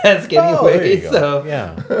death mask anyway. there you go. So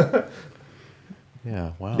Yeah.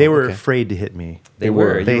 Yeah. Wow. They were okay. afraid to hit me. they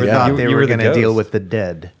were. They You were- thought you- they you were the going to deal ghost. with the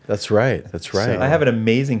dead. That's right. That's right. So- I have an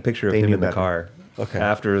amazing picture of They him knew in the better. car. Okay.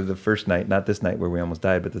 After the first night, not this night where we almost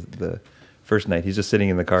died, but the first night, he's just sitting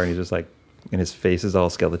in the car and he's just like, and his face is all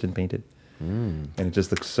skeleton painted, and it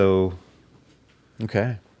just looks so.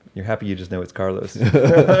 Okay. You're happy you just know it's Carlos. Thank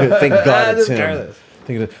God it's This is him. Carlos.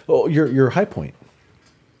 Oh, your high point.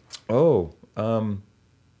 Oh, I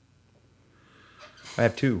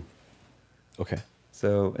have two. Okay.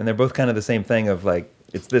 So, and they're both kind of the same thing of like,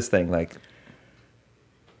 it's this thing, like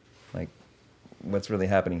what's really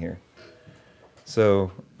happening here.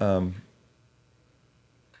 So, the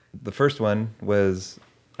first one was,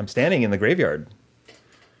 I'm standing in the graveyard,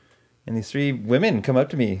 and these three women come up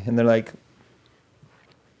to me, and they're like,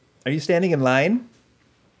 "Are you standing in line?"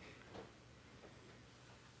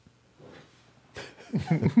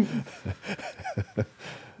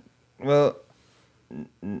 Well,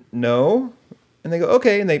 no. And they go,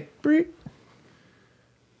 okay, and they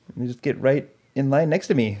just get right in line next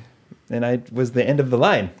to me. And I was the end of the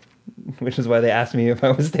line, which is why they asked me if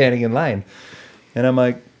I was standing in line. And I'm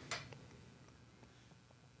like,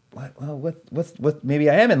 what? Well, what? Maybe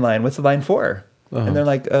I am in line. What's the line for? And they're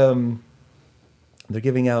like, they're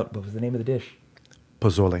giving out, what was the name of the dish?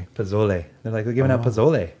 Pozole. Pozole. They're like, they're giving out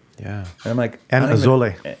pozole. Yeah. And I'm like, And I don't even-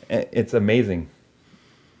 azole. It's amazing.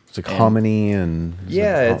 It's like hominy and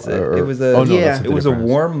Yeah, it was a oh, no, yeah. that's it was a difference.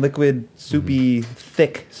 warm, liquid, soupy,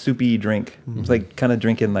 thick, soupy drink. It was like kind of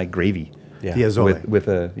drinking like gravy Yeah. The azole. with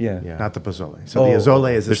a yeah. Not the pozole. So Oh, the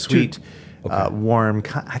azole is a there's two. sweet, warm.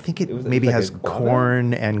 I think it was maybe like has a guava?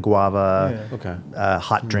 corn and guava. Yeah. Okay.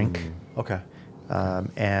 Hot drink. Okay.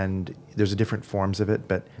 And there's different forms of it,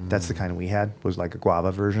 but that's the kind we had. Was like a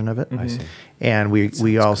guava version of it. I see. And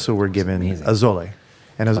we also were given amazing. azole,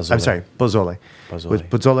 and I'm Pozole. sorry, pozole. Pozole.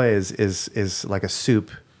 Pozole is like a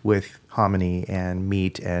soup with hominy and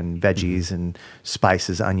meat and veggies and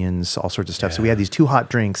spices, onions, all sorts of stuff. So we had these two hot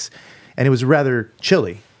drinks, and it was a rather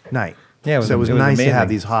chilly night. Yeah, it was- so it was it was nice to have amazing.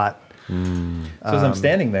 these hot So as I'm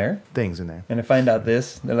standing there things in there. and I find out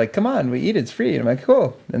this, they're like, "Come on, we eat. It's free." And I'm like,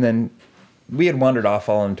 "Cool." And then we had wandered off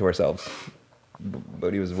all into ourselves.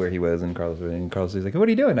 Bodhi was where he was, and Carlos was. And Carlos was like, "What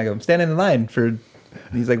are you doing?" I go, "I'm standing in line for."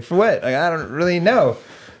 He's like, "For what?" Like, I don't really know.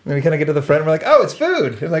 And then we kind of get to the front, and we're like, "Oh, it's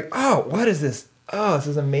food." And I'm like, "Oh, what is this? Oh, this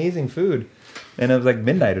is amazing food." And it was like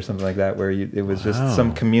midnight or something like that, where it was just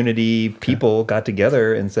some community people got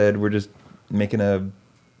together and said, "We're just making a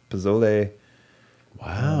pozole."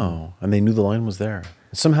 Wow. And they knew the line was there.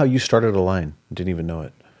 Somehow you started a line. Didn't even know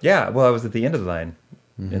it. Yeah, well, I was at the end of the line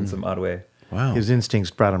in some odd way. Wow. His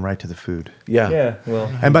instincts brought him right to the food. yeah. Yeah,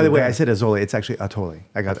 well, And by the way, I said azole. It's actually atole.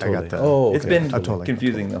 I got Atole. the. Oh, it's okay. been Atole.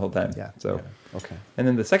 confusing the whole time. Yeah. So, Okay. and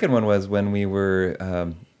then the second one was when we were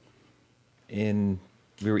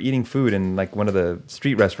we were eating food in like one of the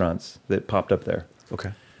street restaurants that popped up there,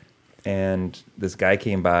 Okay. and this guy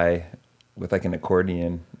came by with like an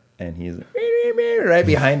accordion, and he's right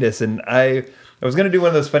behind us, and I was gonna do one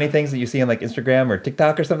of those funny things that you see on like Instagram or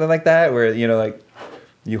TikTok or something like that, where like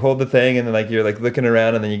you hold the thing and then like you're like looking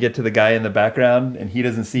around, and then you get to the guy in the background, and he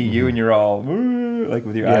doesn't see you, and you're all like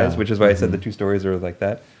with your Yeah. eyes, which is why I said the two stories are like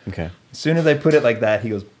that. Okay. As soon as I put it like that, he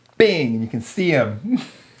goes bing, and you can see him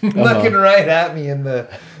looking right at me in the,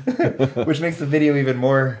 which makes the video even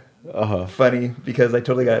more funny because I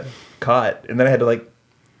totally got caught, and then I had to like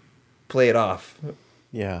play it off.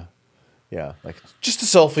 Yeah. Yeah. Like just a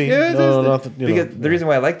selfie. Yeah, No, nothing. because the reason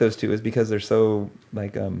why I like those two is because they're so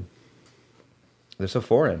like they're so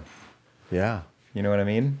foreign. Yeah. You know what I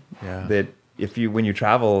mean? Yeah. That when you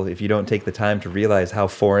travel, if you don't take the time to realize how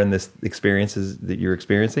foreign this experience is that you're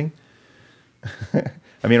experiencing.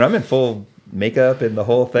 I mean, I'm in full makeup and the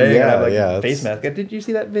whole thing. Yeah, and I have like yeah, a face it's- mask. Did you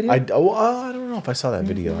see that video? I don't know if I saw that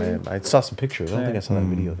video. I saw some pictures. I don't think I saw that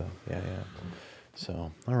video though. Yeah, yeah.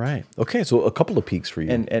 So, all right. Okay, so a couple of peaks for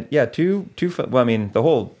you. and yeah, two fun. Well, I mean, the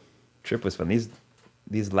whole trip was fun.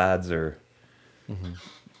 These lads are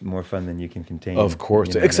more fun than you can contain. of course,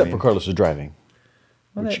 you know what I except mean? for Carlos's driving,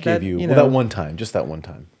 Well, which that- gave you you that know- one time, just that one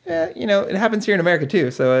time. Yeah, it happens here in America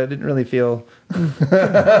too. So I didn't really feel.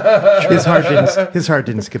 His heart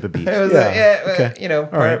didn't skip a beat. It was Yeah,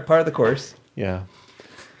 okay. part of the course. Yeah.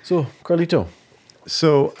 So, Carlito.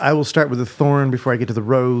 So I will start with the thorn before I get to the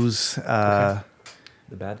rose. The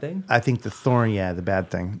bad thing. I think the thorn, the bad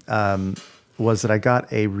thing, was that I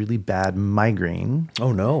got a really bad migraine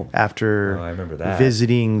Oh no. after Oh, I remember that.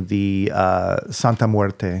 visiting the Santa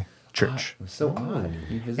Muerte church. It was so odd.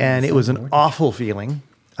 You visited And it was an Santa Muerte. awful feeling.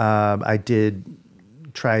 I did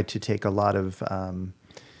tried to take a lot of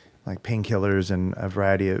like painkillers and a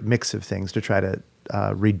variety of mix of things to try to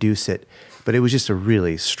reduce it. But it was just a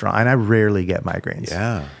really strong, and I rarely get migraines.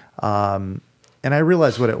 Yeah. And I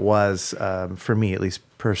realized what it was, for me, at least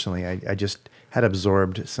personally. I just had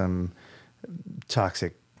absorbed some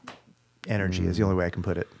toxic energy, is the only way I can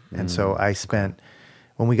put it. And so I spent,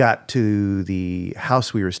 when we got to the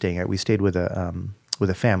house we were staying at, we stayed with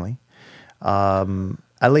a family.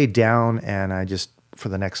 I laid down and I just, for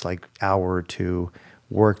the next like hour or two,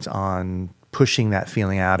 worked on pushing that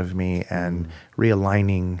feeling out of me and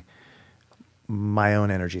realigning my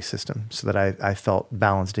own energy system so that I felt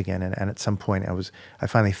balanced again. And at some point I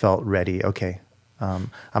finally felt ready. Okay.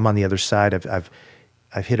 I'm on the other side. I've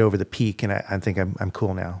hit over the peak and I think I'm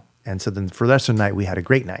cool now. And so then for the rest of the night, we had a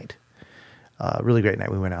great night, really great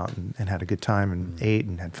night. We went out and had a good time and ate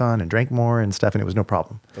and had fun and drank more and stuff. And it was no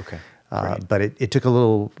problem. Okay. But it took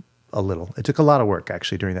it took a lot of work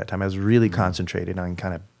actually during that time. I was really concentrated on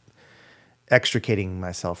kind of extricating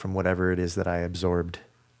myself from whatever it is that I absorbed.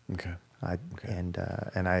 Okay. And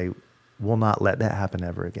I will not let that happen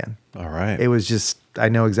ever again. All right. It was just, I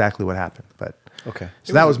know exactly what happened, but Okay.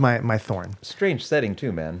 So that was my thorn. Strange setting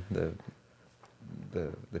too, man.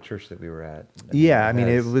 The church that we were at. Yeah, I mean,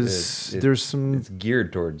 there's some. It's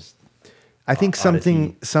geared towards. I think some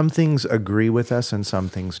odyssey. things agree with us and some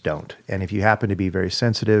things don't. And if you happen to be very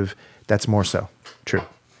sensitive, that's more so true.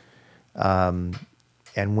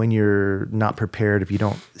 And when you're not prepared, if you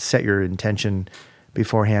don't set your intention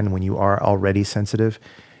beforehand, when you are already sensitive,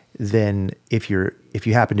 then if you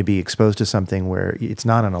happen to be exposed to something where it's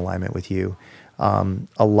not in alignment with you,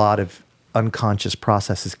 a lot of unconscious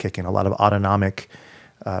processes kick in. A lot of autonomic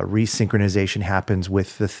resynchronization happens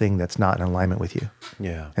with the thing that's not in alignment with you.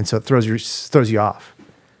 Yeah. And so it throws you off.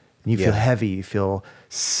 And you feel Yeah. heavy, you feel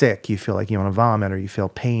sick, you feel like you want to vomit, or you feel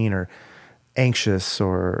pain or anxious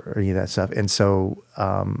or any of that stuff. And so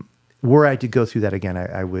were I to go through that again,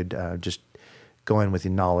 I would just go in with the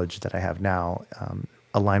knowledge that I have now,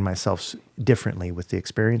 align myself differently with the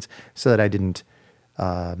experience so that I didn't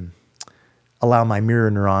allow my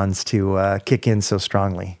mirror neurons to kick in so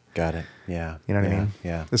strongly. Got it. Yeah. You know what I mean?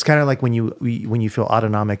 Yeah. It's kind of like when you feel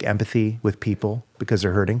autonomic empathy with people because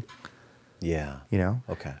they're hurting, Yeah. you know?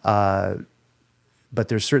 Okay. But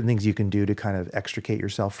there's certain things you can do to kind of extricate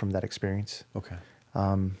yourself from that experience. Okay.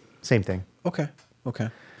 Same thing. Okay.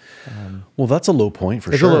 Well, that's a low point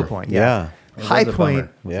for It's sure. a low point, yeah. It High was a point.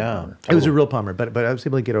 bummer. Yeah. It was a real bummer, but I was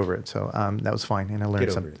able to get over it. So that was fine. And I learned Get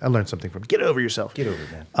over something. it. I learned something from it. Get over yourself. Get over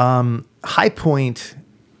it, man. High point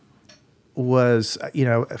was,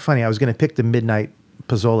 funny. I was going to pick the midnight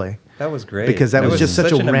pozole That was great. because that was just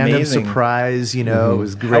such a an random amazing- surprise. It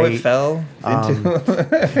was great. How it fell into.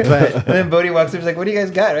 But And then Bodie walks in, he's like, "What do you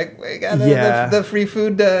guys got? Like, we got Yeah. the free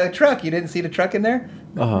food truck. You didn't see the truck in there?"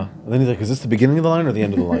 And then he's like, "Is this the beginning of the line or the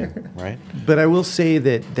end of the line?" Right? But I will say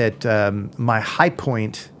that my high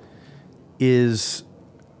point is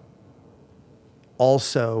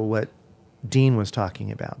also what Dean was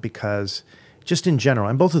talking about, because just in general,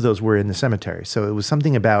 and both of those were in the cemetery. So it was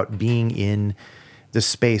something about being in the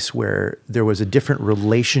space where there was a different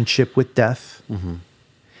relationship with death. Mm-hmm.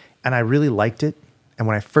 And I really liked it. And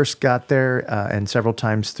when I first got there, and several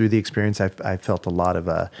times through the experience, I felt a lot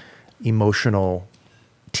of emotional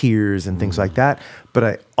tears and things like that. But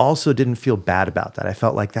I also didn't feel bad about that. I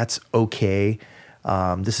felt like that's okay.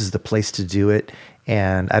 This is the place to do it.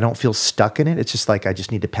 And I don't feel stuck in it. It's just like I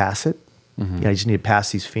just need to pass it. Mm-hmm. I just need to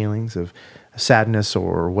pass these feelings of sadness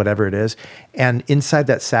or whatever it is. And inside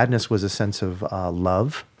that sadness was a sense of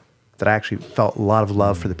love, that I actually felt a lot of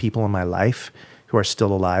love for the people in my life who are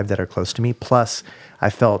still alive, that are close to me. Plus, I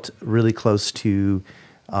felt really close to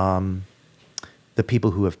the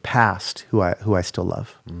people who have passed, who I still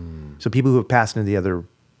love. So people who have passed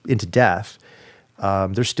into death,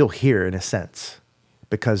 they're still here in a sense,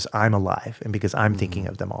 because I'm alive and because I'm thinking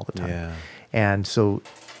of them all the time. Yeah. And so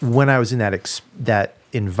when I was in that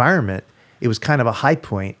environment, it was kind of a high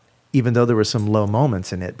point, even though there were some low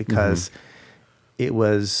moments in it, because it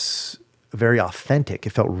was very authentic. It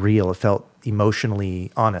felt real. It felt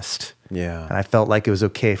emotionally honest. Yeah. And I felt like it was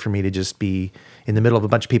okay for me to just be in the middle of a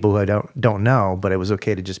bunch of people who I don't know, but it was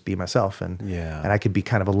okay to just be myself. And I could be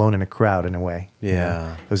kind of alone in a crowd in a way.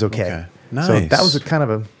 Yeah. It was okay. Okay. Nice. So that was a kind of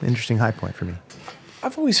an interesting high point for me.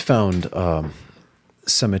 I've always found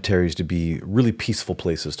cemeteries to be really peaceful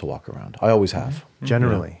places to walk around. I always have.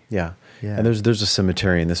 Generally. Yeah. Yeah. And there's a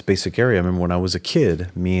cemetery in this basic area. I remember when I was a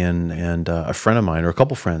kid, me and a friend of mine, or a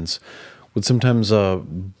couple friends, would sometimes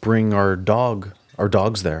bring our dogs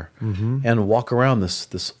there and walk around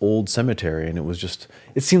this old cemetery. And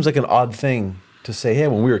it seems like an odd thing to say, hey,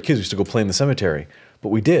 when we were kids, we used to go play in the cemetery. but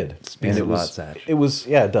we did. Speaks and a it was, lot, Satch. It was,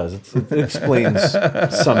 yeah, it does. It explains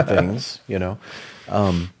some things, you know. But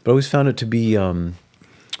I always found it to be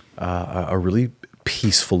a really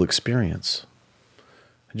peaceful experience.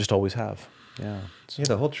 I just always have. Yeah. Yeah,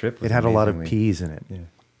 the whole trip was It had a lot of amazingly- peas in it. Yeah.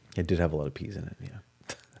 It did have a lot of peas in it,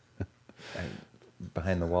 yeah.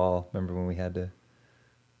 Behind the wall. Remember when we had to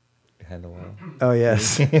behind the wall? Oh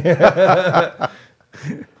yes.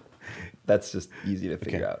 That's just easy to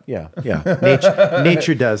figure out. Yeah, yeah.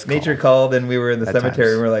 Nature does. Call. Nature called, and we were in the At cemetery,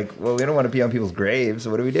 times. and we're like, well, we don't want to pee on people's graves,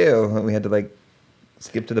 so what do we do? And we had to like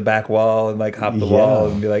skip to the back wall and like hop the wall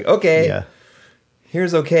and be like, okay, Yeah.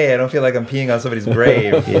 here's okay. I don't feel like I'm peeing on somebody's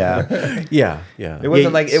grave. Yeah. Yeah, yeah. It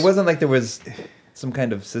wasn't like there was some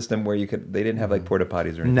kind of system where they didn't have like porta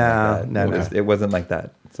potties or anything like that. No. It wasn't like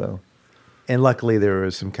that. So And luckily, there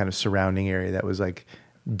was some kind of surrounding area that was like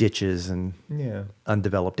ditches and yeah.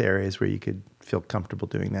 undeveloped areas where you could feel comfortable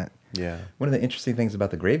doing that. Yeah. One of the interesting things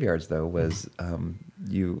about the graveyards, though, was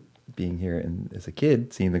you being here and as a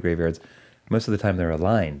kid seeing the graveyards. Most of the time, they're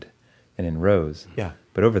aligned and in rows. Yeah.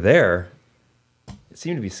 But over there, it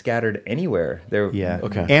seemed to be scattered anywhere. Yeah.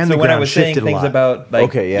 Okay. And so the when I ground was saying shifted a things lot. about like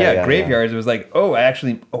Okay, yeah, graveyards, it was like,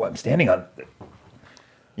 I'm standing on.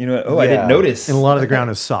 You know, I Yeah. didn't notice. And a lot of the ground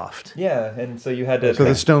is soft. Yeah, and so you had to. So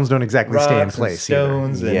the stones don't exactly rocks stay in and place either.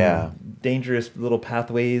 stones and Yeah. dangerous little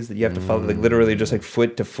pathways that you have to follow, like literally just like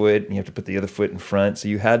foot to foot, and you have to put the other foot in front. So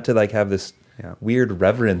you had to like have this Yeah. weird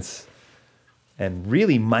reverence and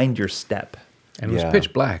really mind your step. And it was Yeah.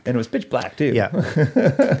 pitch black. And it was pitch black too. Yeah.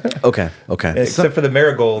 Okay. Except for the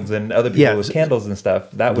marigolds and other people Yeah. with candles and stuff,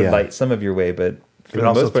 that would Yeah. light some of your way, but for It would the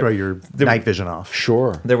also most part, throw your there- night vision off.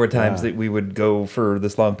 Sure. There were times that we would go for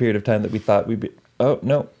this long period of time that we thought we'd be, oh,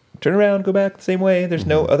 no, turn around, go back the same way. There's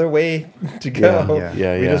no other way to go.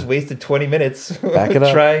 Yeah. We just wasted 20 minutes Back it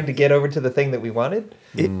up. trying to get over to the thing that we wanted.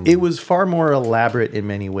 It was far more elaborate in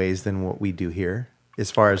many ways than what we do here,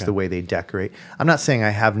 as far as the way they decorate. I'm not saying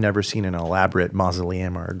I have never seen an elaborate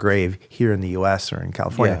mausoleum or a grave here in the U.S. or in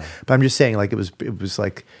California, Yeah. but I'm just saying like it was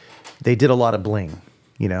like they did a lot of bling,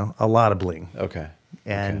 a lot of bling. Okay.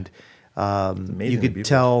 And you amazingly could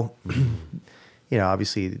beautiful. tell,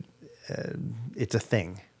 obviously it's a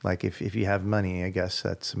thing. Like if you have money, I guess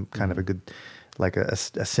that's kind of a good, like a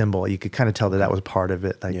symbol. You could kind of tell that was part of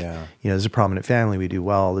it. Like, Yeah. there's a prominent family. We do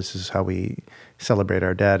well. This is how we celebrate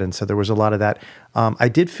our dead. And so there was a lot of that. I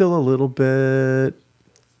did feel a little bit,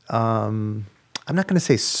 I'm not going to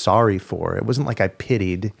say sorry for it. It wasn't like I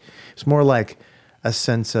pitied. It's more like a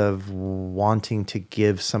sense of wanting to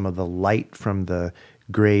give some of the light from the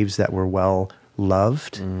graves that were well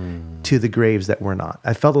loved to the graves that were not.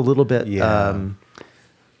 I felt a little bit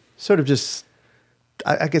sort of just,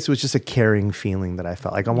 I guess it was just a caring feeling that I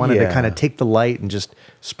felt. Like I wanted to Yeah. kind of take the light and just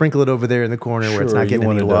sprinkle it over there in the corner where it's not getting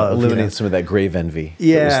any to love. eliminate some of that grave envy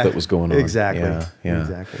Yeah, that was going on. exactly. Yeah.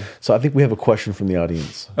 Exactly. So I think we have a question from the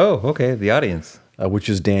audience, Oh, okay. The audience. which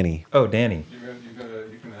is Danny. Oh, Danny.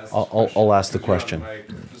 You can ask. I'll ask the question.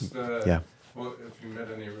 Yeah. Yeah. Well, if you met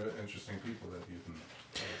any interesting people that you can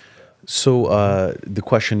tell us about. So the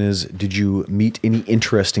question is, did you meet any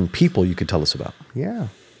interesting people you could tell us about? Yeah.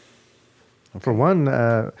 For one,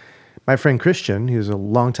 my friend Christian, who's a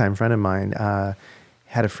longtime friend of mine,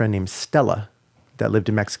 had a friend named Stella that lived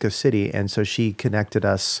in Mexico City. And so she connected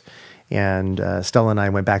us. And Stella and I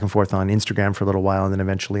went back and forth on Instagram for a little while and then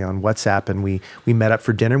eventually on WhatsApp. And we met up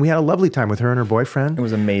for dinner. We had a lovely time with her and her boyfriend. It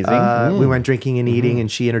was amazing. We went drinking and eating,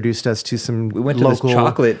 and she introduced us to some We went to this local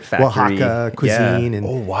chocolate factory. Oaxaca cuisine. Yeah. And,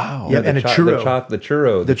 Oh, wow. Yeah, and a churro. The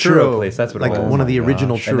churro place. That's what like it was. one of the my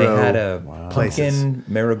original gosh. churro And they had a places. pumpkin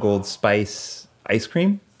marigold spice ice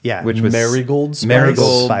cream. Yeah. Which was Marigold spice?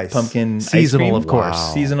 marigold Spice. pumpkin Seasonal, ice cream. of course.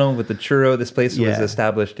 Wow. Seasonal with the churro. This place was Yeah.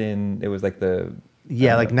 established in. It was like the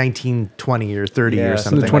Yeah, like 1920 or 30 yeah, or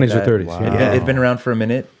something something. the 20s like or that. 30s. Wow. Yeah. It'd been around for a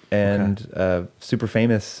minute and super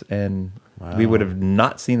famous, and we would have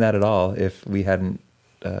not seen that at all if we hadn't.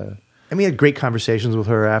 And we had great conversations with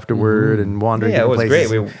her afterward and wandering Yeah, it different was places.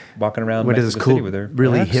 great. We were walking around went to this Mexico cool, City with her.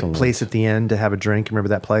 really Excellent. hip place at the end to have a drink. Remember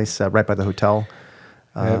that place right by the hotel?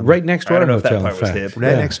 Right next to I our don't know if that hotel, part in was fact. hip.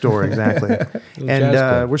 Right next door, exactly. And jazz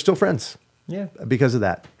club. we're still friends Yeah, because of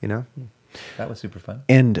that, that was super fun.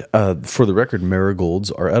 And for the record,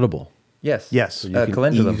 marigolds are edible. Yes. Yes. You can,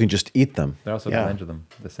 calendulum. you can just eat them. They're also Yeah. calendulum,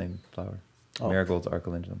 the same flower. Marigolds are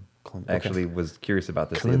calendulum. Okay. I actually was curious about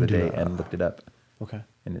this the other day and looked it up. Okay.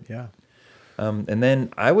 And it, Yeah. and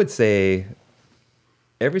then I would say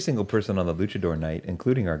every single person on the luchador night,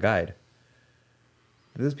 including our guide,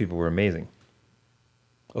 those people were amazing.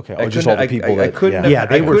 Okay. I Oh, just couldn't- all the people I that. couldn't, Yeah, have,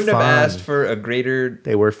 they I were couldn't have fun. asked for a greater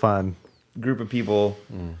They were fun. group of people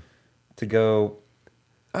to go,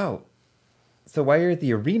 oh, so while you're at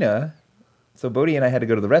the arena, so Bodhi and I had to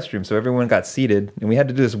go to the restroom, so everyone got seated, and we had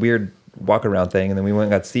to do this weird walk around thing, and then we went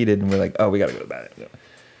and got seated, and we're like, oh, we got to go to the bathroom.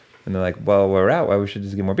 And they're like, well, we're out. Why we should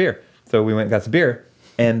just get more beer? So we went and got some beer,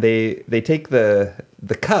 and they take the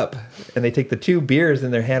cup, and they take the 2 beers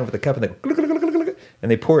in their hand with the cup, and they go, glug, glug, glug, glug, glug,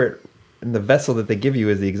 and they pour it, and the vessel that they give you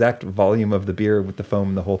is the exact volume of the beer with the foam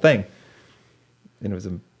and the whole thing. And it was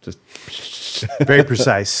just Very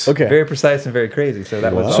precise. Okay. very precise and very crazy. So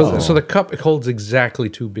that was So, awesome. so the cup holds exactly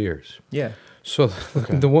 2 beers. Yeah. So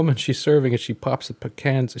the woman she's serving it, she pops the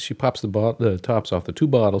cans, she pops the tops off the 2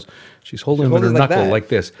 bottles. She's holding them in her holding it like knuckle that. like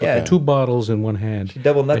this. Yeah. 2 bottles in one hand. She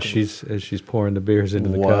double knuckled. as she's pouring the beers into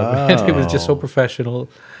the cup. Wow. And it was just so professional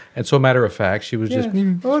and so matter of fact. She was just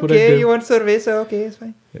that's what I Okay, do. you want cerveza? Okay, it's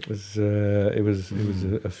fine. It was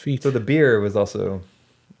a feat. So the beer was also,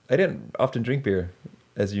 I didn't often drink beer,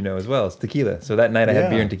 as you know as well. It's tequila. So that night I had Yeah.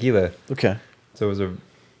 beer and tequila. Okay. So it was a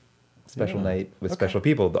special night with special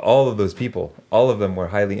people. All of those people, all of them were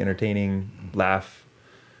highly entertaining, laugh,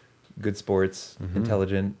 good sports,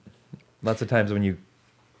 intelligent. Lots of times when you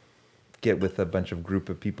get with a bunch of group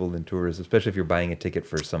of people in tours, especially if you're buying a ticket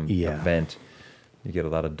for some event, you get a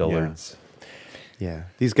lot of dullards. Yeah,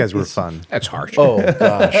 these guys were fun. That's harsh. Oh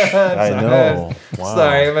gosh, I know. Wow.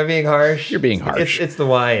 Sorry, am I being harsh? You're being harsh. It's the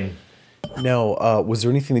wine. Now, was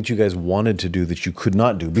there anything that you guys wanted to do that you could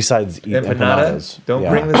not do besides eat Empanada? empanadas? Don't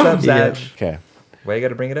bring this up, Yeah. Satch. Okay. Why you got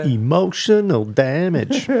to bring it up? Emotional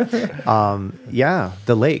damage. Yeah,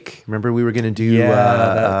 the lake. Remember we were going to do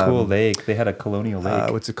that cool lake. They had a colonial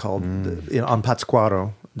lake. what's it called? On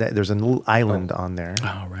Pátzcuaro. There's a little island on there.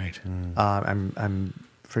 Oh, right. I'm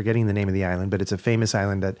forgetting the name of the island, but it's a famous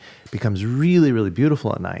island that becomes really, really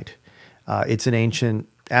beautiful at night. It's an ancient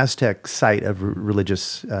Aztec site of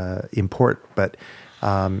religious import, but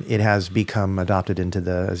it has become adopted into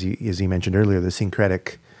the, as you mentioned earlier, the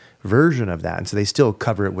syncretic version of that. And so they still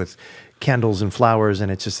cover it with candles and flowers,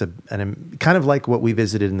 and it's just kind of like what we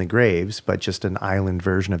visited in the Graves, but just an island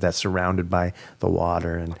version of that surrounded by the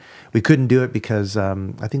water. And we couldn't do it because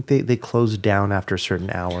I think they closed down after a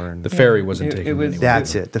certain hour. And The ferry wasn't taken anyway.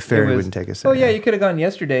 that's it. The ferry It was, wouldn't take us Oh, there. yeah, you could have gone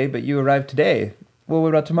yesterday, but you arrived today. Well, what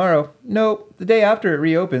about tomorrow? Nope, the day after it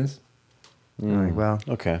reopens. Like, well,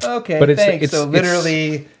 Okay. Okay, But it's- thanks. it's- So it's-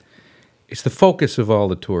 literally, It's the focus of all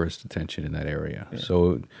the tourist attention in that area.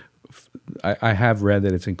 So I have read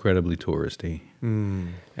that it's incredibly touristy.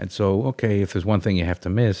 And so, okay, if there's one thing you have to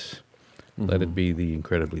miss, let it be the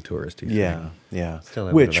incredibly touristy thing. Yeah, yeah. Still,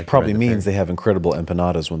 I would've Which liked to probably ride the means ferry. they have incredible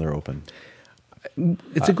empanadas when they're open.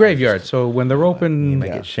 It's a graveyard, so when they're you open,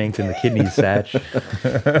 might get shanked in the kidneys, Satch.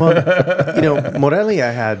 well,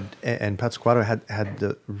 Morelia and Pátzcuaro had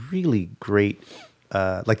the really great,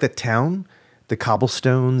 like the town, the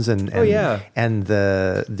cobblestones and and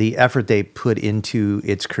the effort they put into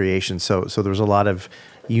its creation. So there was a lot of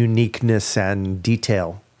uniqueness and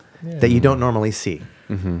detail that you don't normally see.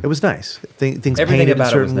 It was nice. Things Everything painted in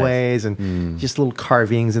about it was certain nice. ways, and just little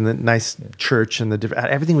carvings and the nice church and the different.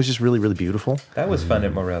 Everything was just really, really beautiful. That was fun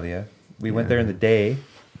at Morelia. We went there in the day,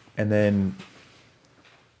 and then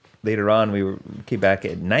later on came back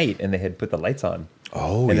at night, and they had put the lights on.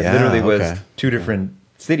 Oh, and yeah. it literally was okay. 2 different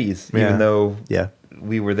cities, Yeah. even though Yeah,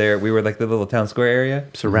 we were there. We were like the little town square area.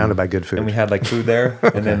 surrounded by good food. And we had like food there,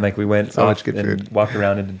 and then like we went So off much good and food. walked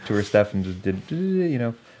around and did tourist stuff and just did,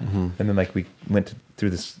 and then like we went through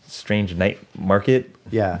this strange night market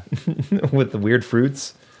yeah. with the weird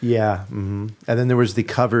fruits. Yeah, and then there was the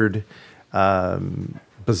covered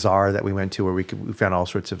bazaar that we went to, where we found all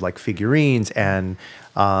sorts of like figurines and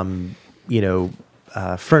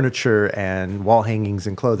furniture and wall hangings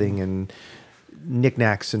and clothing and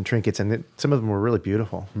knickknacks and trinkets, and some of them were really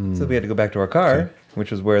beautiful. So we had to go back to our car, which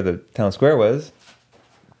was where the town square was.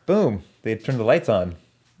 Boom! They had turned the lights on,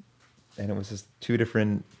 and it was just two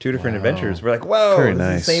different adventures. We're like, whoa, Very this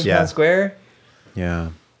nice. is the same Yeah. town square. Yeah.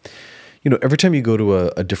 You know, every time you go to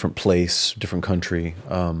a different place, different country,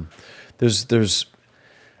 there's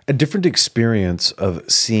a different experience of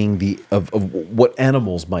seeing of what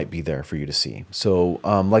animals might be there for you to see. So,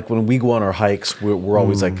 like when we go on our hikes, we're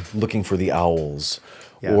always like looking for the owls,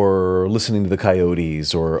 Yeah. or listening to the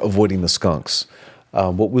coyotes, or avoiding the skunks.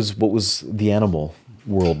 What was the animal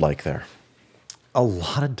world like there? A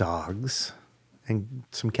lot of dogs and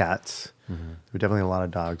some cats. There were definitely a lot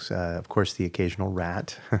of dogs. Of course, the occasional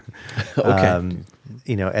rat. Okay. And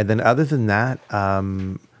then other than that,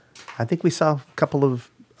 I think we saw a couple of.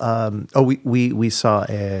 We saw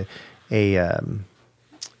an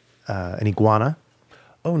iguana.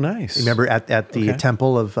 Oh, nice. Remember at the Okay.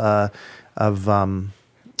 temple of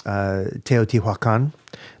Teotihuacan,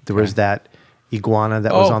 there was that iguana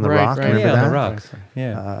that was on the rock. right. Remember Yeah, that? on the rocks.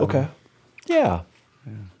 Yeah. Okay. Yeah.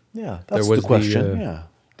 That's the question.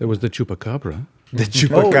 There was the chupacabra. The Oh,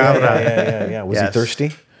 chupacabra. yeah. Was Yes. he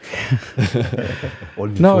thirsty?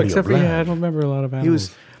 No, except for I don't remember a lot of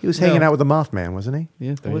animals. He was hanging out with the Mothman, wasn't he?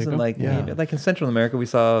 Yeah, It there you wasn't go. like like in Central America, we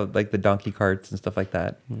saw like the donkey carts and stuff like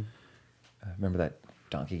that. I remember that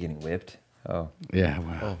donkey getting whipped. Oh, Yeah,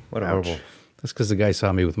 wow. what a Ouch. horrible. That's because the guy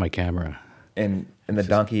saw me with my camera. And the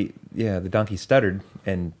donkey stuttered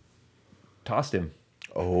and tossed him.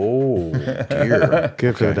 Oh, dear.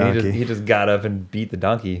 Good for the donkey. He just got up and beat the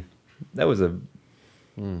donkey. That was It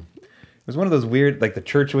was one of those weird, like the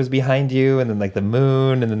church was behind you, and then like the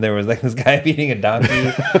moon, and then there was like this guy beating a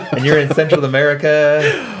donkey, and you're in Central America,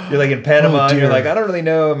 you're like in Panama, and you're like, I don't really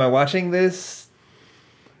know, am I watching this?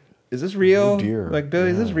 Is this real? Oh, dear. Like,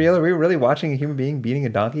 Billy, is this real? Are we really watching a human being beating a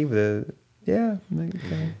donkey with a? Yeah. Like,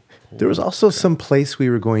 okay. There was also some place we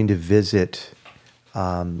were going to visit,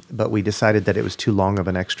 but we decided that it was too long of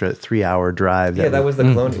an extra 3-hour drive. Yeah, that was the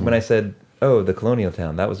colonial. When I said, "Oh, the colonial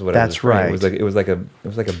town," that was what. That's I was referring to. right. It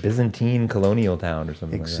was like a Byzantine colonial town or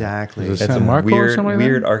something. Exactly. Was Like it that. San Marco or weird, something like that?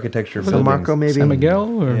 weird architecture. San Marco, buildings. maybe. San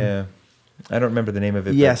Miguel? Or? Yeah, I don't remember the name of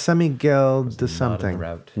it. Yeah, but San Miguel it was to not on the something.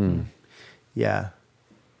 route.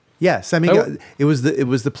 Yeah, San Miguel. It was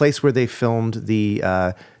the place where they filmed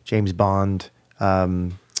the James Bond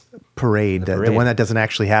parade, the parade. one that doesn't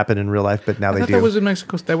actually happen in real life, but now I they thought do. that was in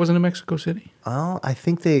Mexico. That wasn't in Mexico City. Oh, I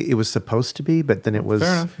think it was supposed to be, but then it was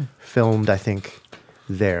Fair enough. filmed, I think,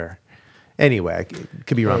 there. Anyway, I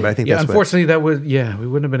could be wrong, but I think Yeah, that's unfortunately, we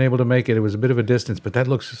wouldn't have been able to make it. It was a bit of a distance, but that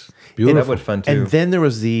looks Yeah, beautiful. that was fun too. And then there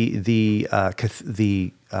was the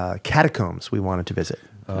catacombs we wanted to visit,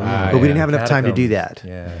 but we didn't have enough time to do that.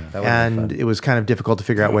 Yeah, that would've been And fun. it was kind of difficult to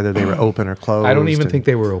figure out whether they were open or closed. I don't even and- think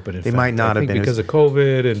they were open. In They fact. might not I have think been. because of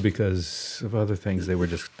COVID and because of other things. They were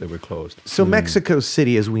closed. So Mexico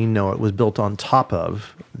City, as we know it, was built on top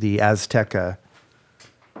of the Azteca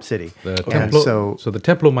city. The And Templo, so the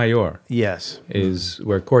Templo Mayor yes, is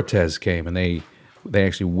where Cortez came, and they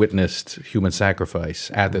actually witnessed human sacrifice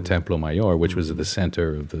at the Templo Mayor, which was at the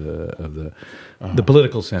center of the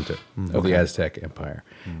political center of the Aztec Empire,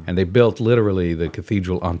 and they built literally the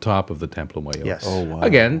cathedral on top of the Templo Mayor. Yes. Oh, wow.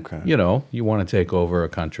 Again, Okay. you want to take over a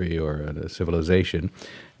country or a civilization.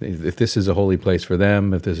 If this is a holy place for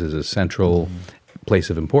them, if this is a central place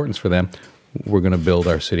of importance for them, we're going to build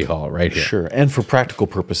our city hall right here. Sure. And for practical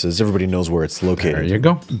purposes, everybody knows where it's located. There you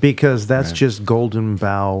go. because that's just Golden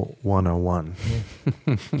Bough 101.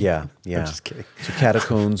 Yeah. Just kidding. So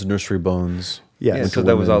catacombs, nursery bones. Yes. Yeah, so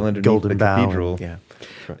that was all underneath Golden the Bough. cathedral. Yeah.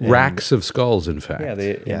 Racks of skulls, in fact. Yeah,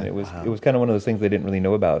 and it was kind of one of those things they didn't really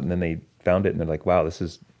know about, and then they found it, and they're like, "Wow, this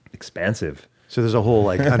is expansive." So there's a whole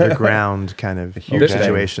like underground kind of huge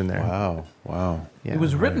situation there. Wow. Yeah. It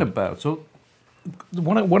was written about. So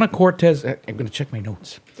one of Cortez, I'm going to check my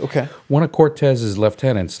notes. Okay. One of Cortez's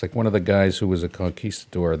lieutenants, like one of the guys who was a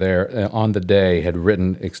conquistador there on the day, had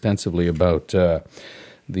written extensively about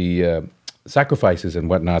the sacrifices and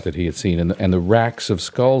whatnot that he had seen, and the racks of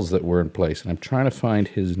skulls that were in place. And I'm trying to find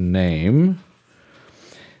his name.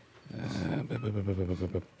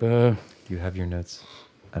 You have your notes.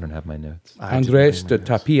 I don't have my notes. Andres de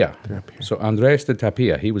Tapia. So Andres de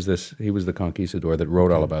Tapia, he was the conquistador that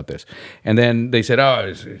wrote all about this. And then they said,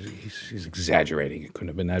 "Oh, he's exaggerating. It couldn't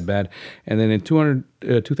have been that bad." And then in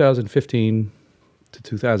 2015 to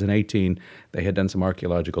 2018, they had done some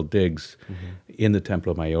archaeological digs in the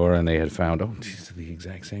Templo Mayor, and they had found, these are the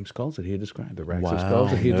exact same skulls that he had described, the racks of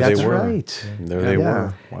skulls that he had There they That's described. were. right. There they Yeah.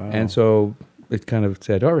 were. Wow. And so it kind of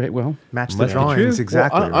said, all right, well, Match the Must be drawings true.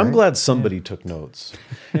 exactly. Well, I'm right? glad somebody took notes.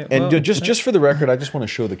 And just for the record, I just want to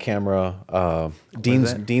show the camera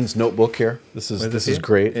Dean's notebook here. This is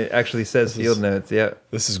great. It actually says field notes. Yeah.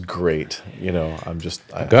 This is great. I'm just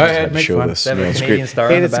I Go just ahead, had to make show fun. this. Have a it's Canadian great. star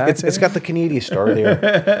Hey, on the it's, back it's got the Canadian star there.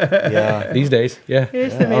 Yeah. these days, yeah.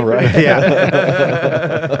 All right.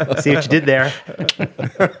 Yeah. See what you did there.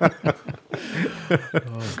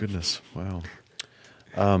 Oh goodness. Wow.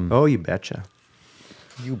 Oh, you betcha.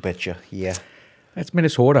 You betcha. Yeah. That's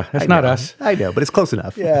Minnesota. That's I not know. us. I know, but it's close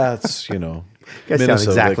enough. Yeah. It's guys sound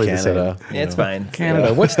Minnesota, exactly the Canada. Yeah, it's fine.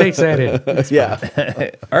 Canada. What state's that in? Yeah.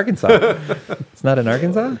 Arkansas. It's not in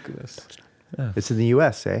Arkansas? It's in the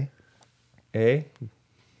U.S., eh? Eh?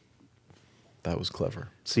 That was clever.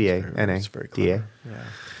 C-A-N-A. It's very D-A. clever.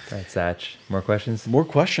 All right, Satch. More questions? More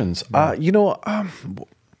questions. Now,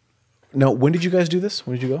 when did you guys do this?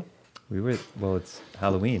 When did you go? It's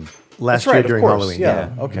Halloween. Last That's right, year of during course, Halloween. yeah.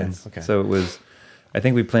 Okay. And Okay. So it was, I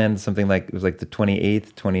think we planned something like, it was like the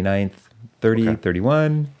 28th, 29th, 30,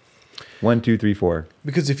 31. 1, 2, 3, 4.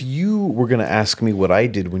 Because if you were going to ask me what I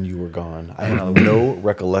did when you were gone, I have no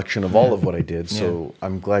recollection of all of what I did. So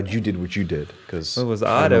I'm glad you did what you did. Because It was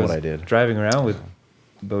I odd. know I was what I did. driving around with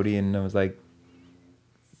Bodhi, and I was like,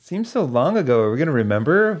 seems so long ago. Are we going to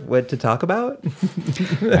remember what to talk about?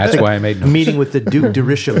 That's why I made notes. Meeting with the Duc de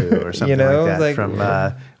Richelieu or something know, like that like- from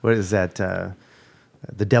what is that?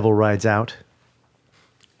 The Devil Rides Out.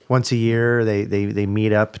 Once a year, they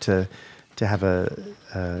meet up to have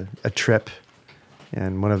a trip,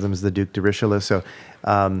 and one of them is the Duc de Richelieu. So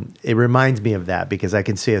it reminds me of that because I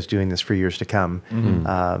can see us doing this for years to come.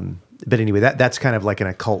 But anyway, that's kind of like an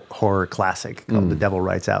occult horror classic called The Devil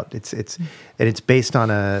Rides Out. It's based on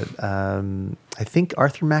a I think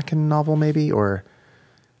Arthur Machen novel maybe, or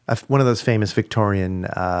one of those famous Victorian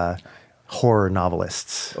horror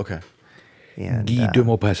novelists. Okay. And, Guy de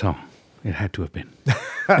Maupassant. It had to have been.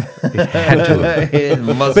 It had to have been.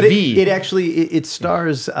 It must but be. it actually it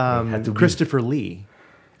stars Christopher Lee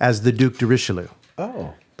as the Duc de Richelieu,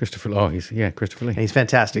 Oh. Christopher. Oh, Christopher Lee. and he's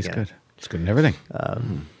fantastic. He's in it. good. He's good in everything.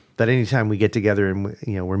 But anytime we get together and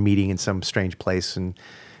we're meeting in some strange place, and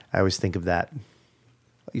I always think of that.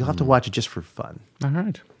 You'll have to watch it just for fun. All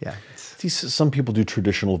right. Yeah. See, some people do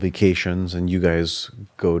traditional vacations, and you guys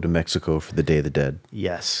go to Mexico for the Day of the Dead.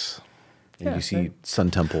 Yes. And you see sun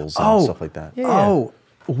temples and stuff like that. Oh,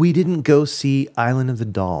 we didn't go see Island of the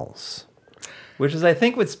Dolls. Which is, I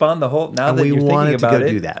think, would spawn the whole. Now And that we you're thinking wanted to about go it,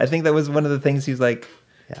 do that. I think that was one of the things he's like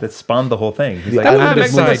that spawned the whole thing. He's like, Island of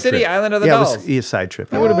Mexico Side City, Trip. Island of the Yeah, it Dolls. was a side trip.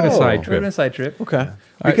 That would have been a side Would have trip. been a side trip. Okay.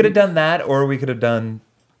 We could have done that, or we could have done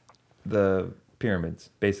the pyramids,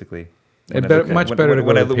 basically. When I look at- much when- better to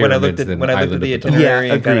when go I to look- when I looked pyramids at than when I looked Island at the of the Dolls. itinerary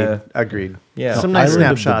Yeah, and kinda, agreed. Yeah. Some nice Island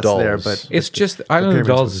of the snapshots there, Dolls. but It's just Island of pyramids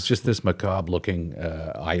Dolls was- is just this macabre-looking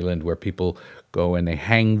island where people go and they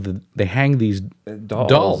hang these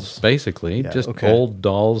dolls, basically, just old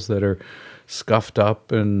dolls that are scuffed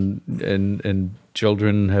up and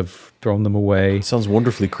children have thrown them away. Sounds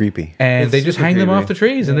wonderfully creepy. And It's they just super hang them creepy. off the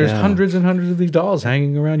trees, and there's hundreds and hundreds of these dolls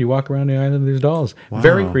hanging around. You walk around the island, there's dolls.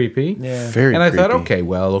 Very creepy. Yeah. Very and I creepy. thought,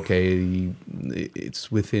 okay,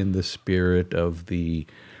 it's within the spirit of the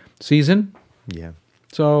season, yeah.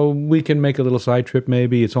 so we can make a little side trip.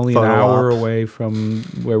 Maybe it's only an Photo hour op. away from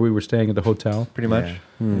where we were staying at the hotel. pretty much.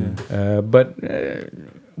 But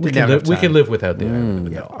we Didn't have enough we can time. live without the island.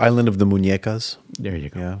 of the dolls. Island of the Muñecas. There you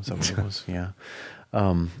go. Yeah, is that what it was? Yeah.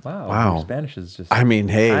 Wow. Wow. Your Spanish is just. I mean,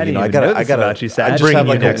 hey, I didn't I even gotta, know I this gotta, about you, Saj. I just Bring have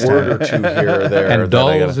you like next a word or two here or there. And that I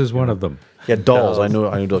dolls gotta- is one of them. Yeah, dolls. I know,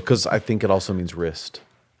 because I think it also means wrist,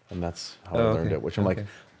 and that's how I learned okay. it. Which I'm like,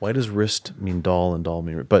 why does wrist mean doll and doll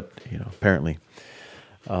mean? But apparently.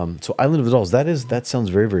 So Island of the Dolls. That sounds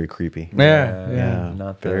very, very creepy. Yeah.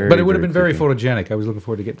 Not Very, the. But it would have been very creepy. photogenic. I was looking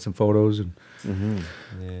forward to getting some photos and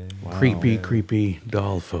creepy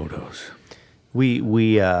doll photos.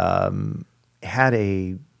 We had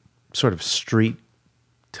a sort of street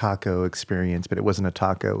taco experience, but it wasn't a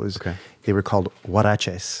taco. It was they were called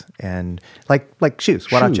huaraches, and like shoes,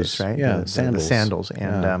 huaraches, Shoes, right? yeah, the sandals. sandals,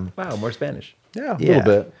 and Wow, more Spanish. Yeah, a little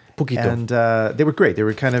bit. Poquito. and they were great. They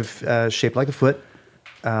were kind of shaped like a foot,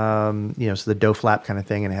 so the dough flap kind of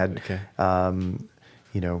thing, and it had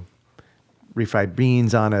refried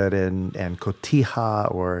beans on it, and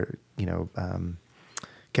cotija or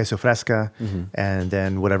queso fresca, and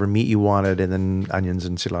then whatever meat you wanted, and then onions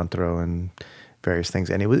and cilantro and various things,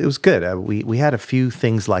 and it was good. We had a few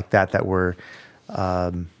things like that were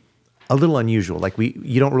a little unusual. Like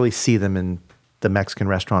you don't really see them in the Mexican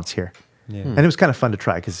restaurants here, and it was kind of fun to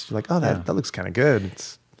try because you're like, oh, that looks kind of good. And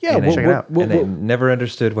check it out. And I never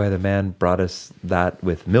understood why the man brought us that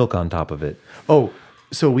with milk on top of it. Oh,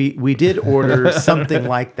 so we did order something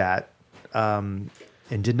like that, and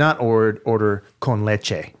did not order con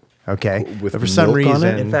leche. Okay, With but for some milk on reason,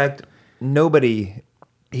 it? In fact, nobody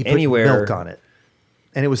he put anywhere milk on it,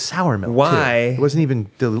 and it was sour milk. too. Why? It wasn't even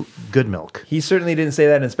good milk. He certainly didn't say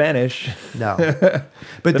that in Spanish. No, but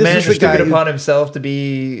The this man is the just took guy. it Who, upon himself to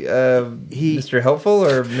be Mr. Helpful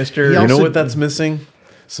or Mr. He you know also- what that's missing?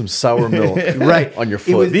 Some sour milk, Right. on your It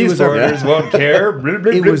foot. was- These was our- foreigners won't care.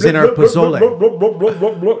 It was in our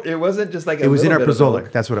pozole. It wasn't just like It was in our little bit of pozole.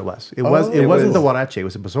 milk. That's what it was. It it wasn't was- the huarache. It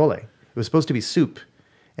was a pozole. It was supposed to be soup,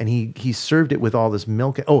 and he served it with all this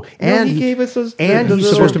milk. Oh, and he gave us those. and the he's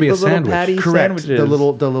little- supposed to be a the little sandwich. patty correct sandwiches. the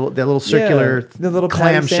little circular Yeah, the little patty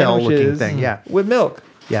clamshell looking sandwiches thing. Yeah, with milk.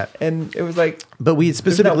 yeah. And it was like, But we not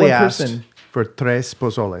specifically one asked person. for tres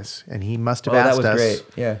pozoles, and he must have oh, that asked was us great.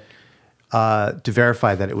 Yeah. to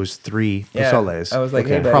verify that it was 3 Yeah. pozoles. I was like,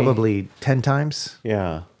 hey, buddy. probably 10 times.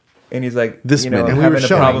 Yeah. And he's like, This you know, minute. I'm And we were having a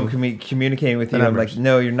showing problem communicating with the you. I'm like, numbers.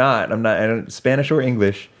 no, you're not. I'm not. I don't Spanish or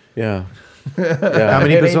English. Yeah. How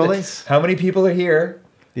many It ain't- pozzoles? How many people are here?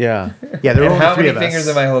 Yeah. Yeah, there were And only how three many of us. fingers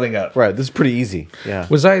am I holding up? Right. This is pretty easy. Yeah.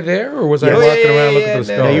 Was I there, or was I Yeah. walking around looking for the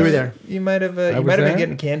skulls? No, you were there. You might have. You was might have there? been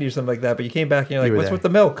getting candy or something like that. But you came back and you're like, You were "What's there. with the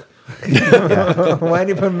milk? Why do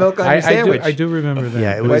you put milk on your I sandwich?" do remember that.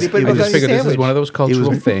 Yeah, it Why was. do you put it milk I was, on just your figured this is sandwich? one of those it cultural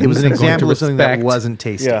was, things. it was an I'm going to example of something that respect. wasn't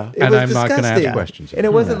tasty. Yeah. It And was I'm not going to ask disgusting. questions. And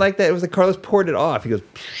it wasn't like that. It was like Carlos poured it off. He goes,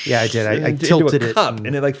 Yeah, I did. I into tilted a it. cup, and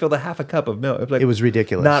and it like filled a half a cup of milk. Like, It was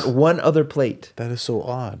ridiculous. Not one other plate. That is so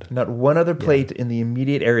odd. Not one other plate in the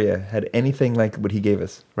immediate area had anything like what he gave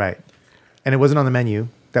us. Right. And it wasn't on the menu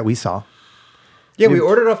that we saw. Yeah, we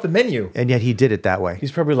ordered off the menu. And yet he did it that way.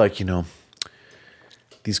 He's probably like,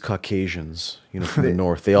 these Caucasians, from the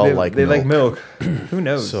north, they all like they milk. like milk. Who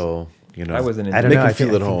knows? So, I wasn't in I don't Make know. him I feel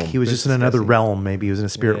think, at I think home. he was It's just in another disgusting. realm. Maybe he was in a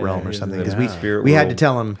spirit Yeah, realm he or was something. in Because the spirit we had to world.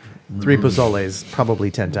 tell him 3 pozzoles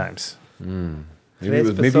probably 10 times.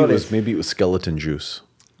 Maybe it was skeleton juice.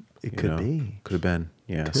 It could be. Could have been.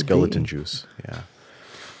 Yeah, Could skeleton be. juice. Yeah.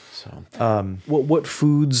 So, what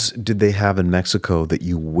foods did they have in Mexico that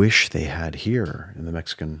you wish they had here in the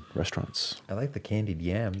Mexican restaurants? I like the candied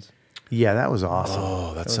yams. Yeah, that was awesome. Oh,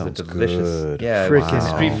 that That was sounds delicious. good. Yeah,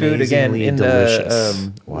 Frickin' street food again amazingly in delicious.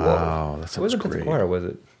 the. Wow, that It sounds wasn't great. Pascuara, was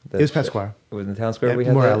it? It was Pascuara. It was in the town square. Yeah, we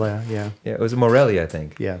had Morelia, that? yeah. Yeah, it was in Morelia, I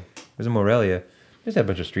think. Yeah. It was in Morelia. Just had a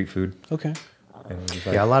bunch of street food. Okay. And it was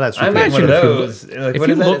like, Yeah, a lot of street I'm food. getting one of Imagine those. Like, If what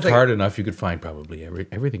you is that? looked It's like- hard enough, you could find probably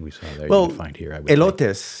everything we saw there. Well, you could find here. I would think.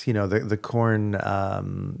 elotes, the corn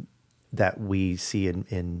that we see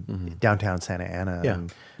in downtown Santa Ana Yeah.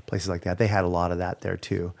 and places like that. They had a lot of that there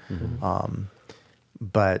too.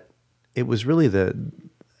 But it was really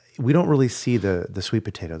we don't really see the sweet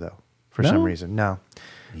potato though, for some reason. No.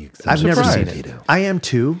 I've never seen it. I am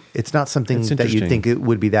too. It's not something It's that you'd interesting. think it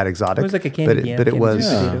would be that exotic. It was like a candied yam, but it candied was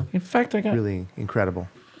sweet potato. In fact, I really incredible.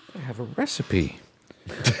 have a recipe.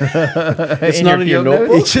 It's not in your field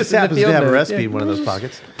notebook? It just In the happens to field have a notes, recipe yeah. in one of those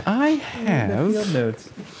pockets. I Field have. notes.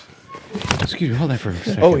 Excuse me, hold on for a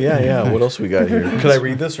second. Oh yeah. What else we got here? Could I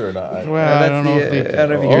read this or not? Well, I don't know if I don't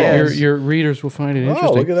know if you your, can. your readers will find it interesting.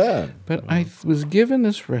 Oh, look at that. But I was given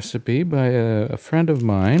this recipe by a friend of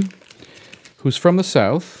mine who's from the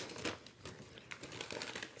South.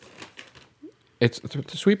 It's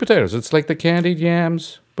sweet potatoes. It's like the candied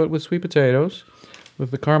yams, but with sweet potatoes, with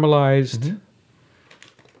the caramelized.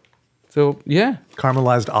 So, yeah.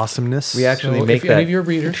 Caramelized awesomeness. We actually So make if any of that. your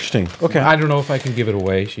readers... Interesting. Okay. I don't know if I can give it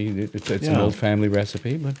away. It's an Yeah. old family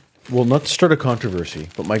recipe, but... Well, not to start a controversy,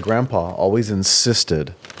 but my grandpa always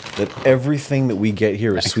insisted that everything that we get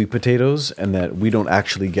here is sweet potatoes and that we don't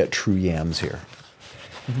actually get true yams here.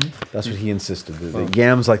 That's what he insisted. The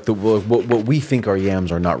yams, like what we think are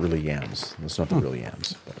yams, are not really yams. That's not the real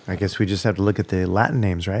yams. I guess we just have to look at the Latin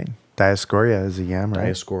names, right? Dioscorea is a yam, right?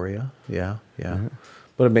 Dioscorea, yeah.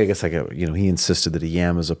 But I guess he insisted that a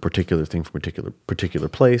yam is a particular thing from a particular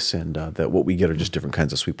place, and that what we get are just different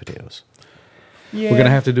kinds of sweet potatoes. Yeah. We're going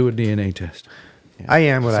to have to do a DNA test. I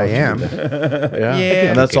am what I am. Yeah, Yeah.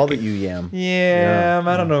 and that's all that you yam. Yeah,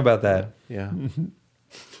 I don't know about that. Yeah.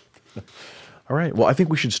 All right. Well, I think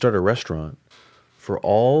we should start a restaurant for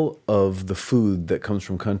all of the food that comes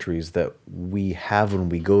from countries that we have when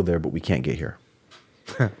we go there, but we can't get here.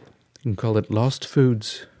 You can call it Lost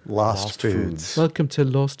Foods. Lost foods. Welcome to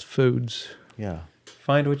Lost Foods. Yeah.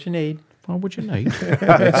 Find what you need. What would you like?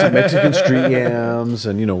 Mexican street yams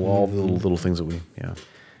and, all the little things that yeah.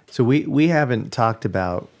 So we haven't talked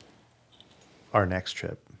about our next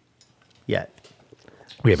trip yet.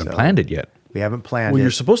 We haven't So- planned it yet. We haven't planned Well, it.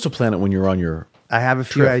 you're supposed to plan it when you're on your... I have a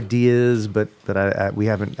few trip. ideas, but we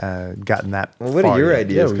haven't gotten that Well, what far are your yet.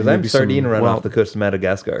 ideas? Because Yeah, I'm maybe sardine some- run well- off the coast of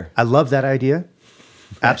Madagascar. I love that idea.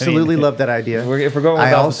 Absolutely love that idea. If we're going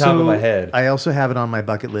off the top of my head. I also have it on my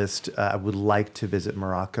bucket list. I would like to visit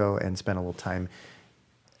Morocco and spend a little time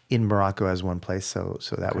in Morocco as one place. So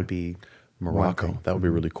that would be one Morocco. thing. That would be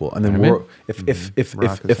really cool. And then I'm we're, in. if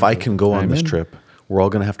Morocco's I fun. can go on I'm this in. trip, we're all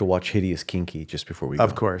going to have to watch Hideous Kinky just before we go.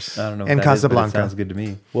 Of course. I don't know. What And that is, but it Casablanca. sounds good to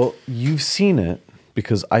me. Well, you've seen it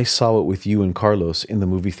because I saw it with you and Carlos in the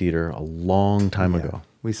movie theater a long time Yeah, ago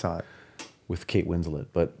we saw it. with Kate Winslet,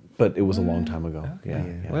 but it was a long time ago. Yeah.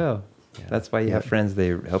 Well, that's why you have friends. They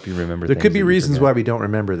help you remember. There things could be that you reasons forget. why we don't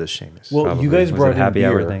remember this, Seamus. Well, Probably. you guys Was brought it in happy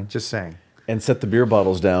hour beer thing? Just saying. and set the beer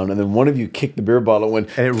bottles down, and then one of you kicked the beer bottle and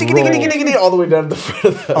went And it "Ding-a-ding, rolled. ding-a-ding-a-ding," all the way down to the front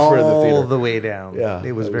of the, front of the All theater. the way down. Yeah,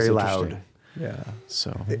 It was that very interesting. loud. Yeah.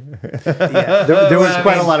 So Yeah, there was I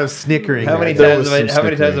quite a mean, lot of snickering. How many there. times? was some How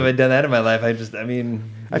many times snickering. have I done that in my life? I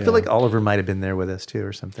I feel like Oliver might have been there with us too,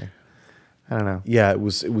 or something. I don't know. yeah, it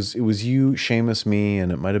was you, Seamus, me,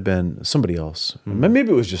 and it might have been somebody else.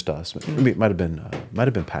 Maybe it was just us. Maybe it might have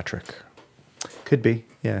been Patrick. Could be.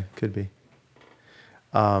 Yeah, could be.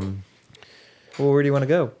 Well, where do you want to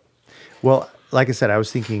go? Well, like I said, I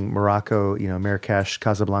was thinking Morocco, Marrakesh,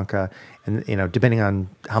 Casablanca, and depending on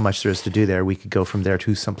how much there is to do there, we could go from there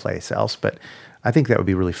to someplace else. But I think that would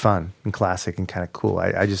be really fun and classic and kind of cool.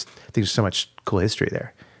 I just think there's so much cool history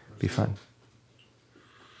there. It'd be fun.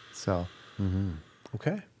 So,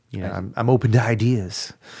 Okay. I'm open to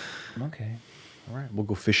ideas. Okay. All right. We'll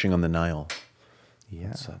go fishing on the Nile.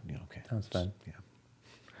 Yeah. Okay. Sounds fun. Yeah.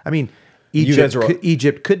 I mean, You guys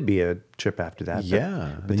Egypt could be a trip after that.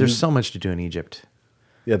 Yeah. But there's so much to do in Egypt.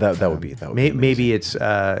 Yeah, that would be Maybe it's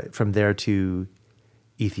from there to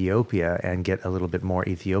Ethiopia and get a little bit more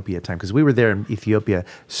Ethiopia time, because we were there in Ethiopia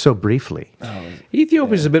so briefly.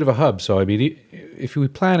 Ethiopia is a bit of a hub, so I mean, if we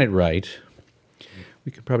plan it right,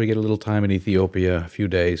 we could probably get a little time in Ethiopia, a few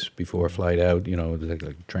days before a flight out,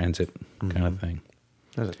 like transit kind of thing.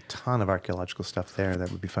 There's a ton of archaeological stuff there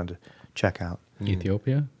that would be fun to check out.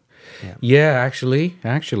 Ethiopia? Yeah. Actually,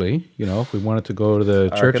 if we wanted to go to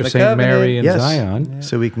the Ark Church of of the St. Covenant. Mary in Yes. Zion,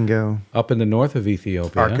 So we can go up in the north of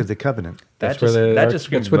Ethiopia. Ark of the Covenant. That just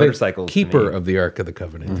screams motorcycles to keeper me. of the Ark of the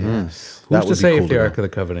Covenant. Yes. That Who's to would be say cool if the to Ark know. of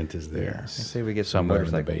the Covenant is there? I say we get some Somewhere in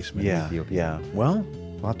the motorcycles. basement. Yeah. Ethiopia. Yeah. Well,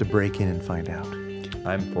 We'll have to break in and find out.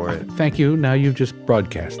 I'm for it. Thank you. Now you've just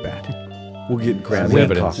broadcast that. we'll get Grant Wink.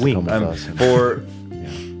 Hancock to come with I'm us.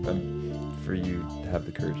 for you to have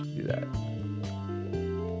the courage to do that.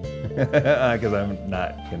 Because I'm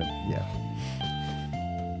not gonna. Yeah.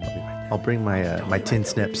 I'll bring my my tin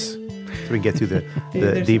snips so we can get through the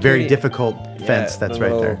there's the very security. difficult fence that's the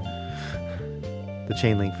right little- there. The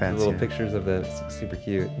chain link The fence. little yeah. pictures of the super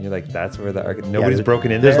cute. And you're like, that's where the arc. Nobody's there-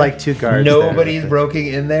 broken in there's there. like 2 guards there. Nobody's broken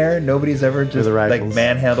in there. Nobody's ever just the like rifles.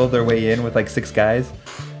 manhandled their way in with like 6 guys.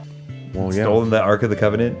 Well, yeah. Stolen the Ark of the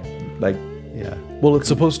Covenant. Like, Yeah. Well, it's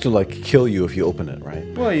supposed to like kill you if you open it, right?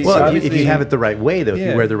 well, Well, if you have it the right way, though, if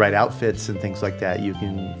Yeah. you wear the right outfits and things like that, you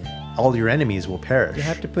can. All your enemies will perish. you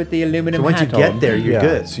have to put the aluminum So once you hat get on. there, you're Yeah,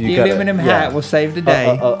 good. so you The gotta- aluminum yeah. hat will save the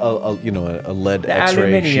day. A lead The X-ray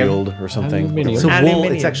aluminium. shield or something. Aluminium. It's a wool.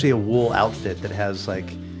 Aluminium. It's actually a wool outfit that has like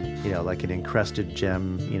an encrusted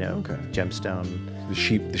gem, Okay. gemstone. The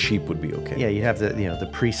sheep would be okay. Yeah, you have the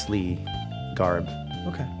priestly garb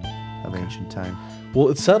Okay. of ancient time. Well,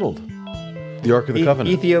 it's settled. The Ark of the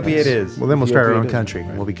Covenant. Ethiopia it is. Well, then we'll start our own Ethiopia it is, country.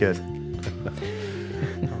 right. We'll be good.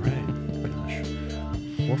 All right. Gosh.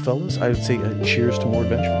 Well, fellas, I would say cheers to more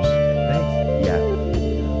adventures. Thanks. Yeah.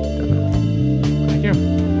 Thank you.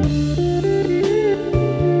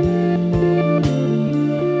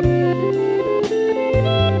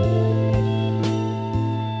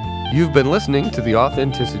 You've been listening to The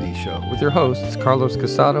Authenticity Show with your hosts, Carlos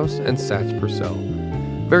Casados and Satch Purcell.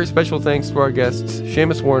 Very special thanks to our guests,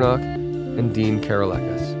 Seamus Warnock and Dean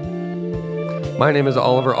Karolakis. My name is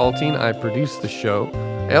Oliver Altine. I produce the show.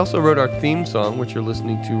 I also wrote our theme song, which you're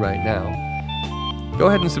listening to right now. Go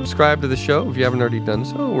ahead and subscribe to the show if you haven't already done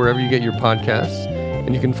so, wherever you get your podcasts.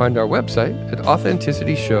 And you can find our website at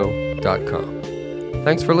authenticityshow.com.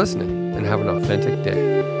 Thanks for listening, and have an authentic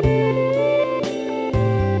day.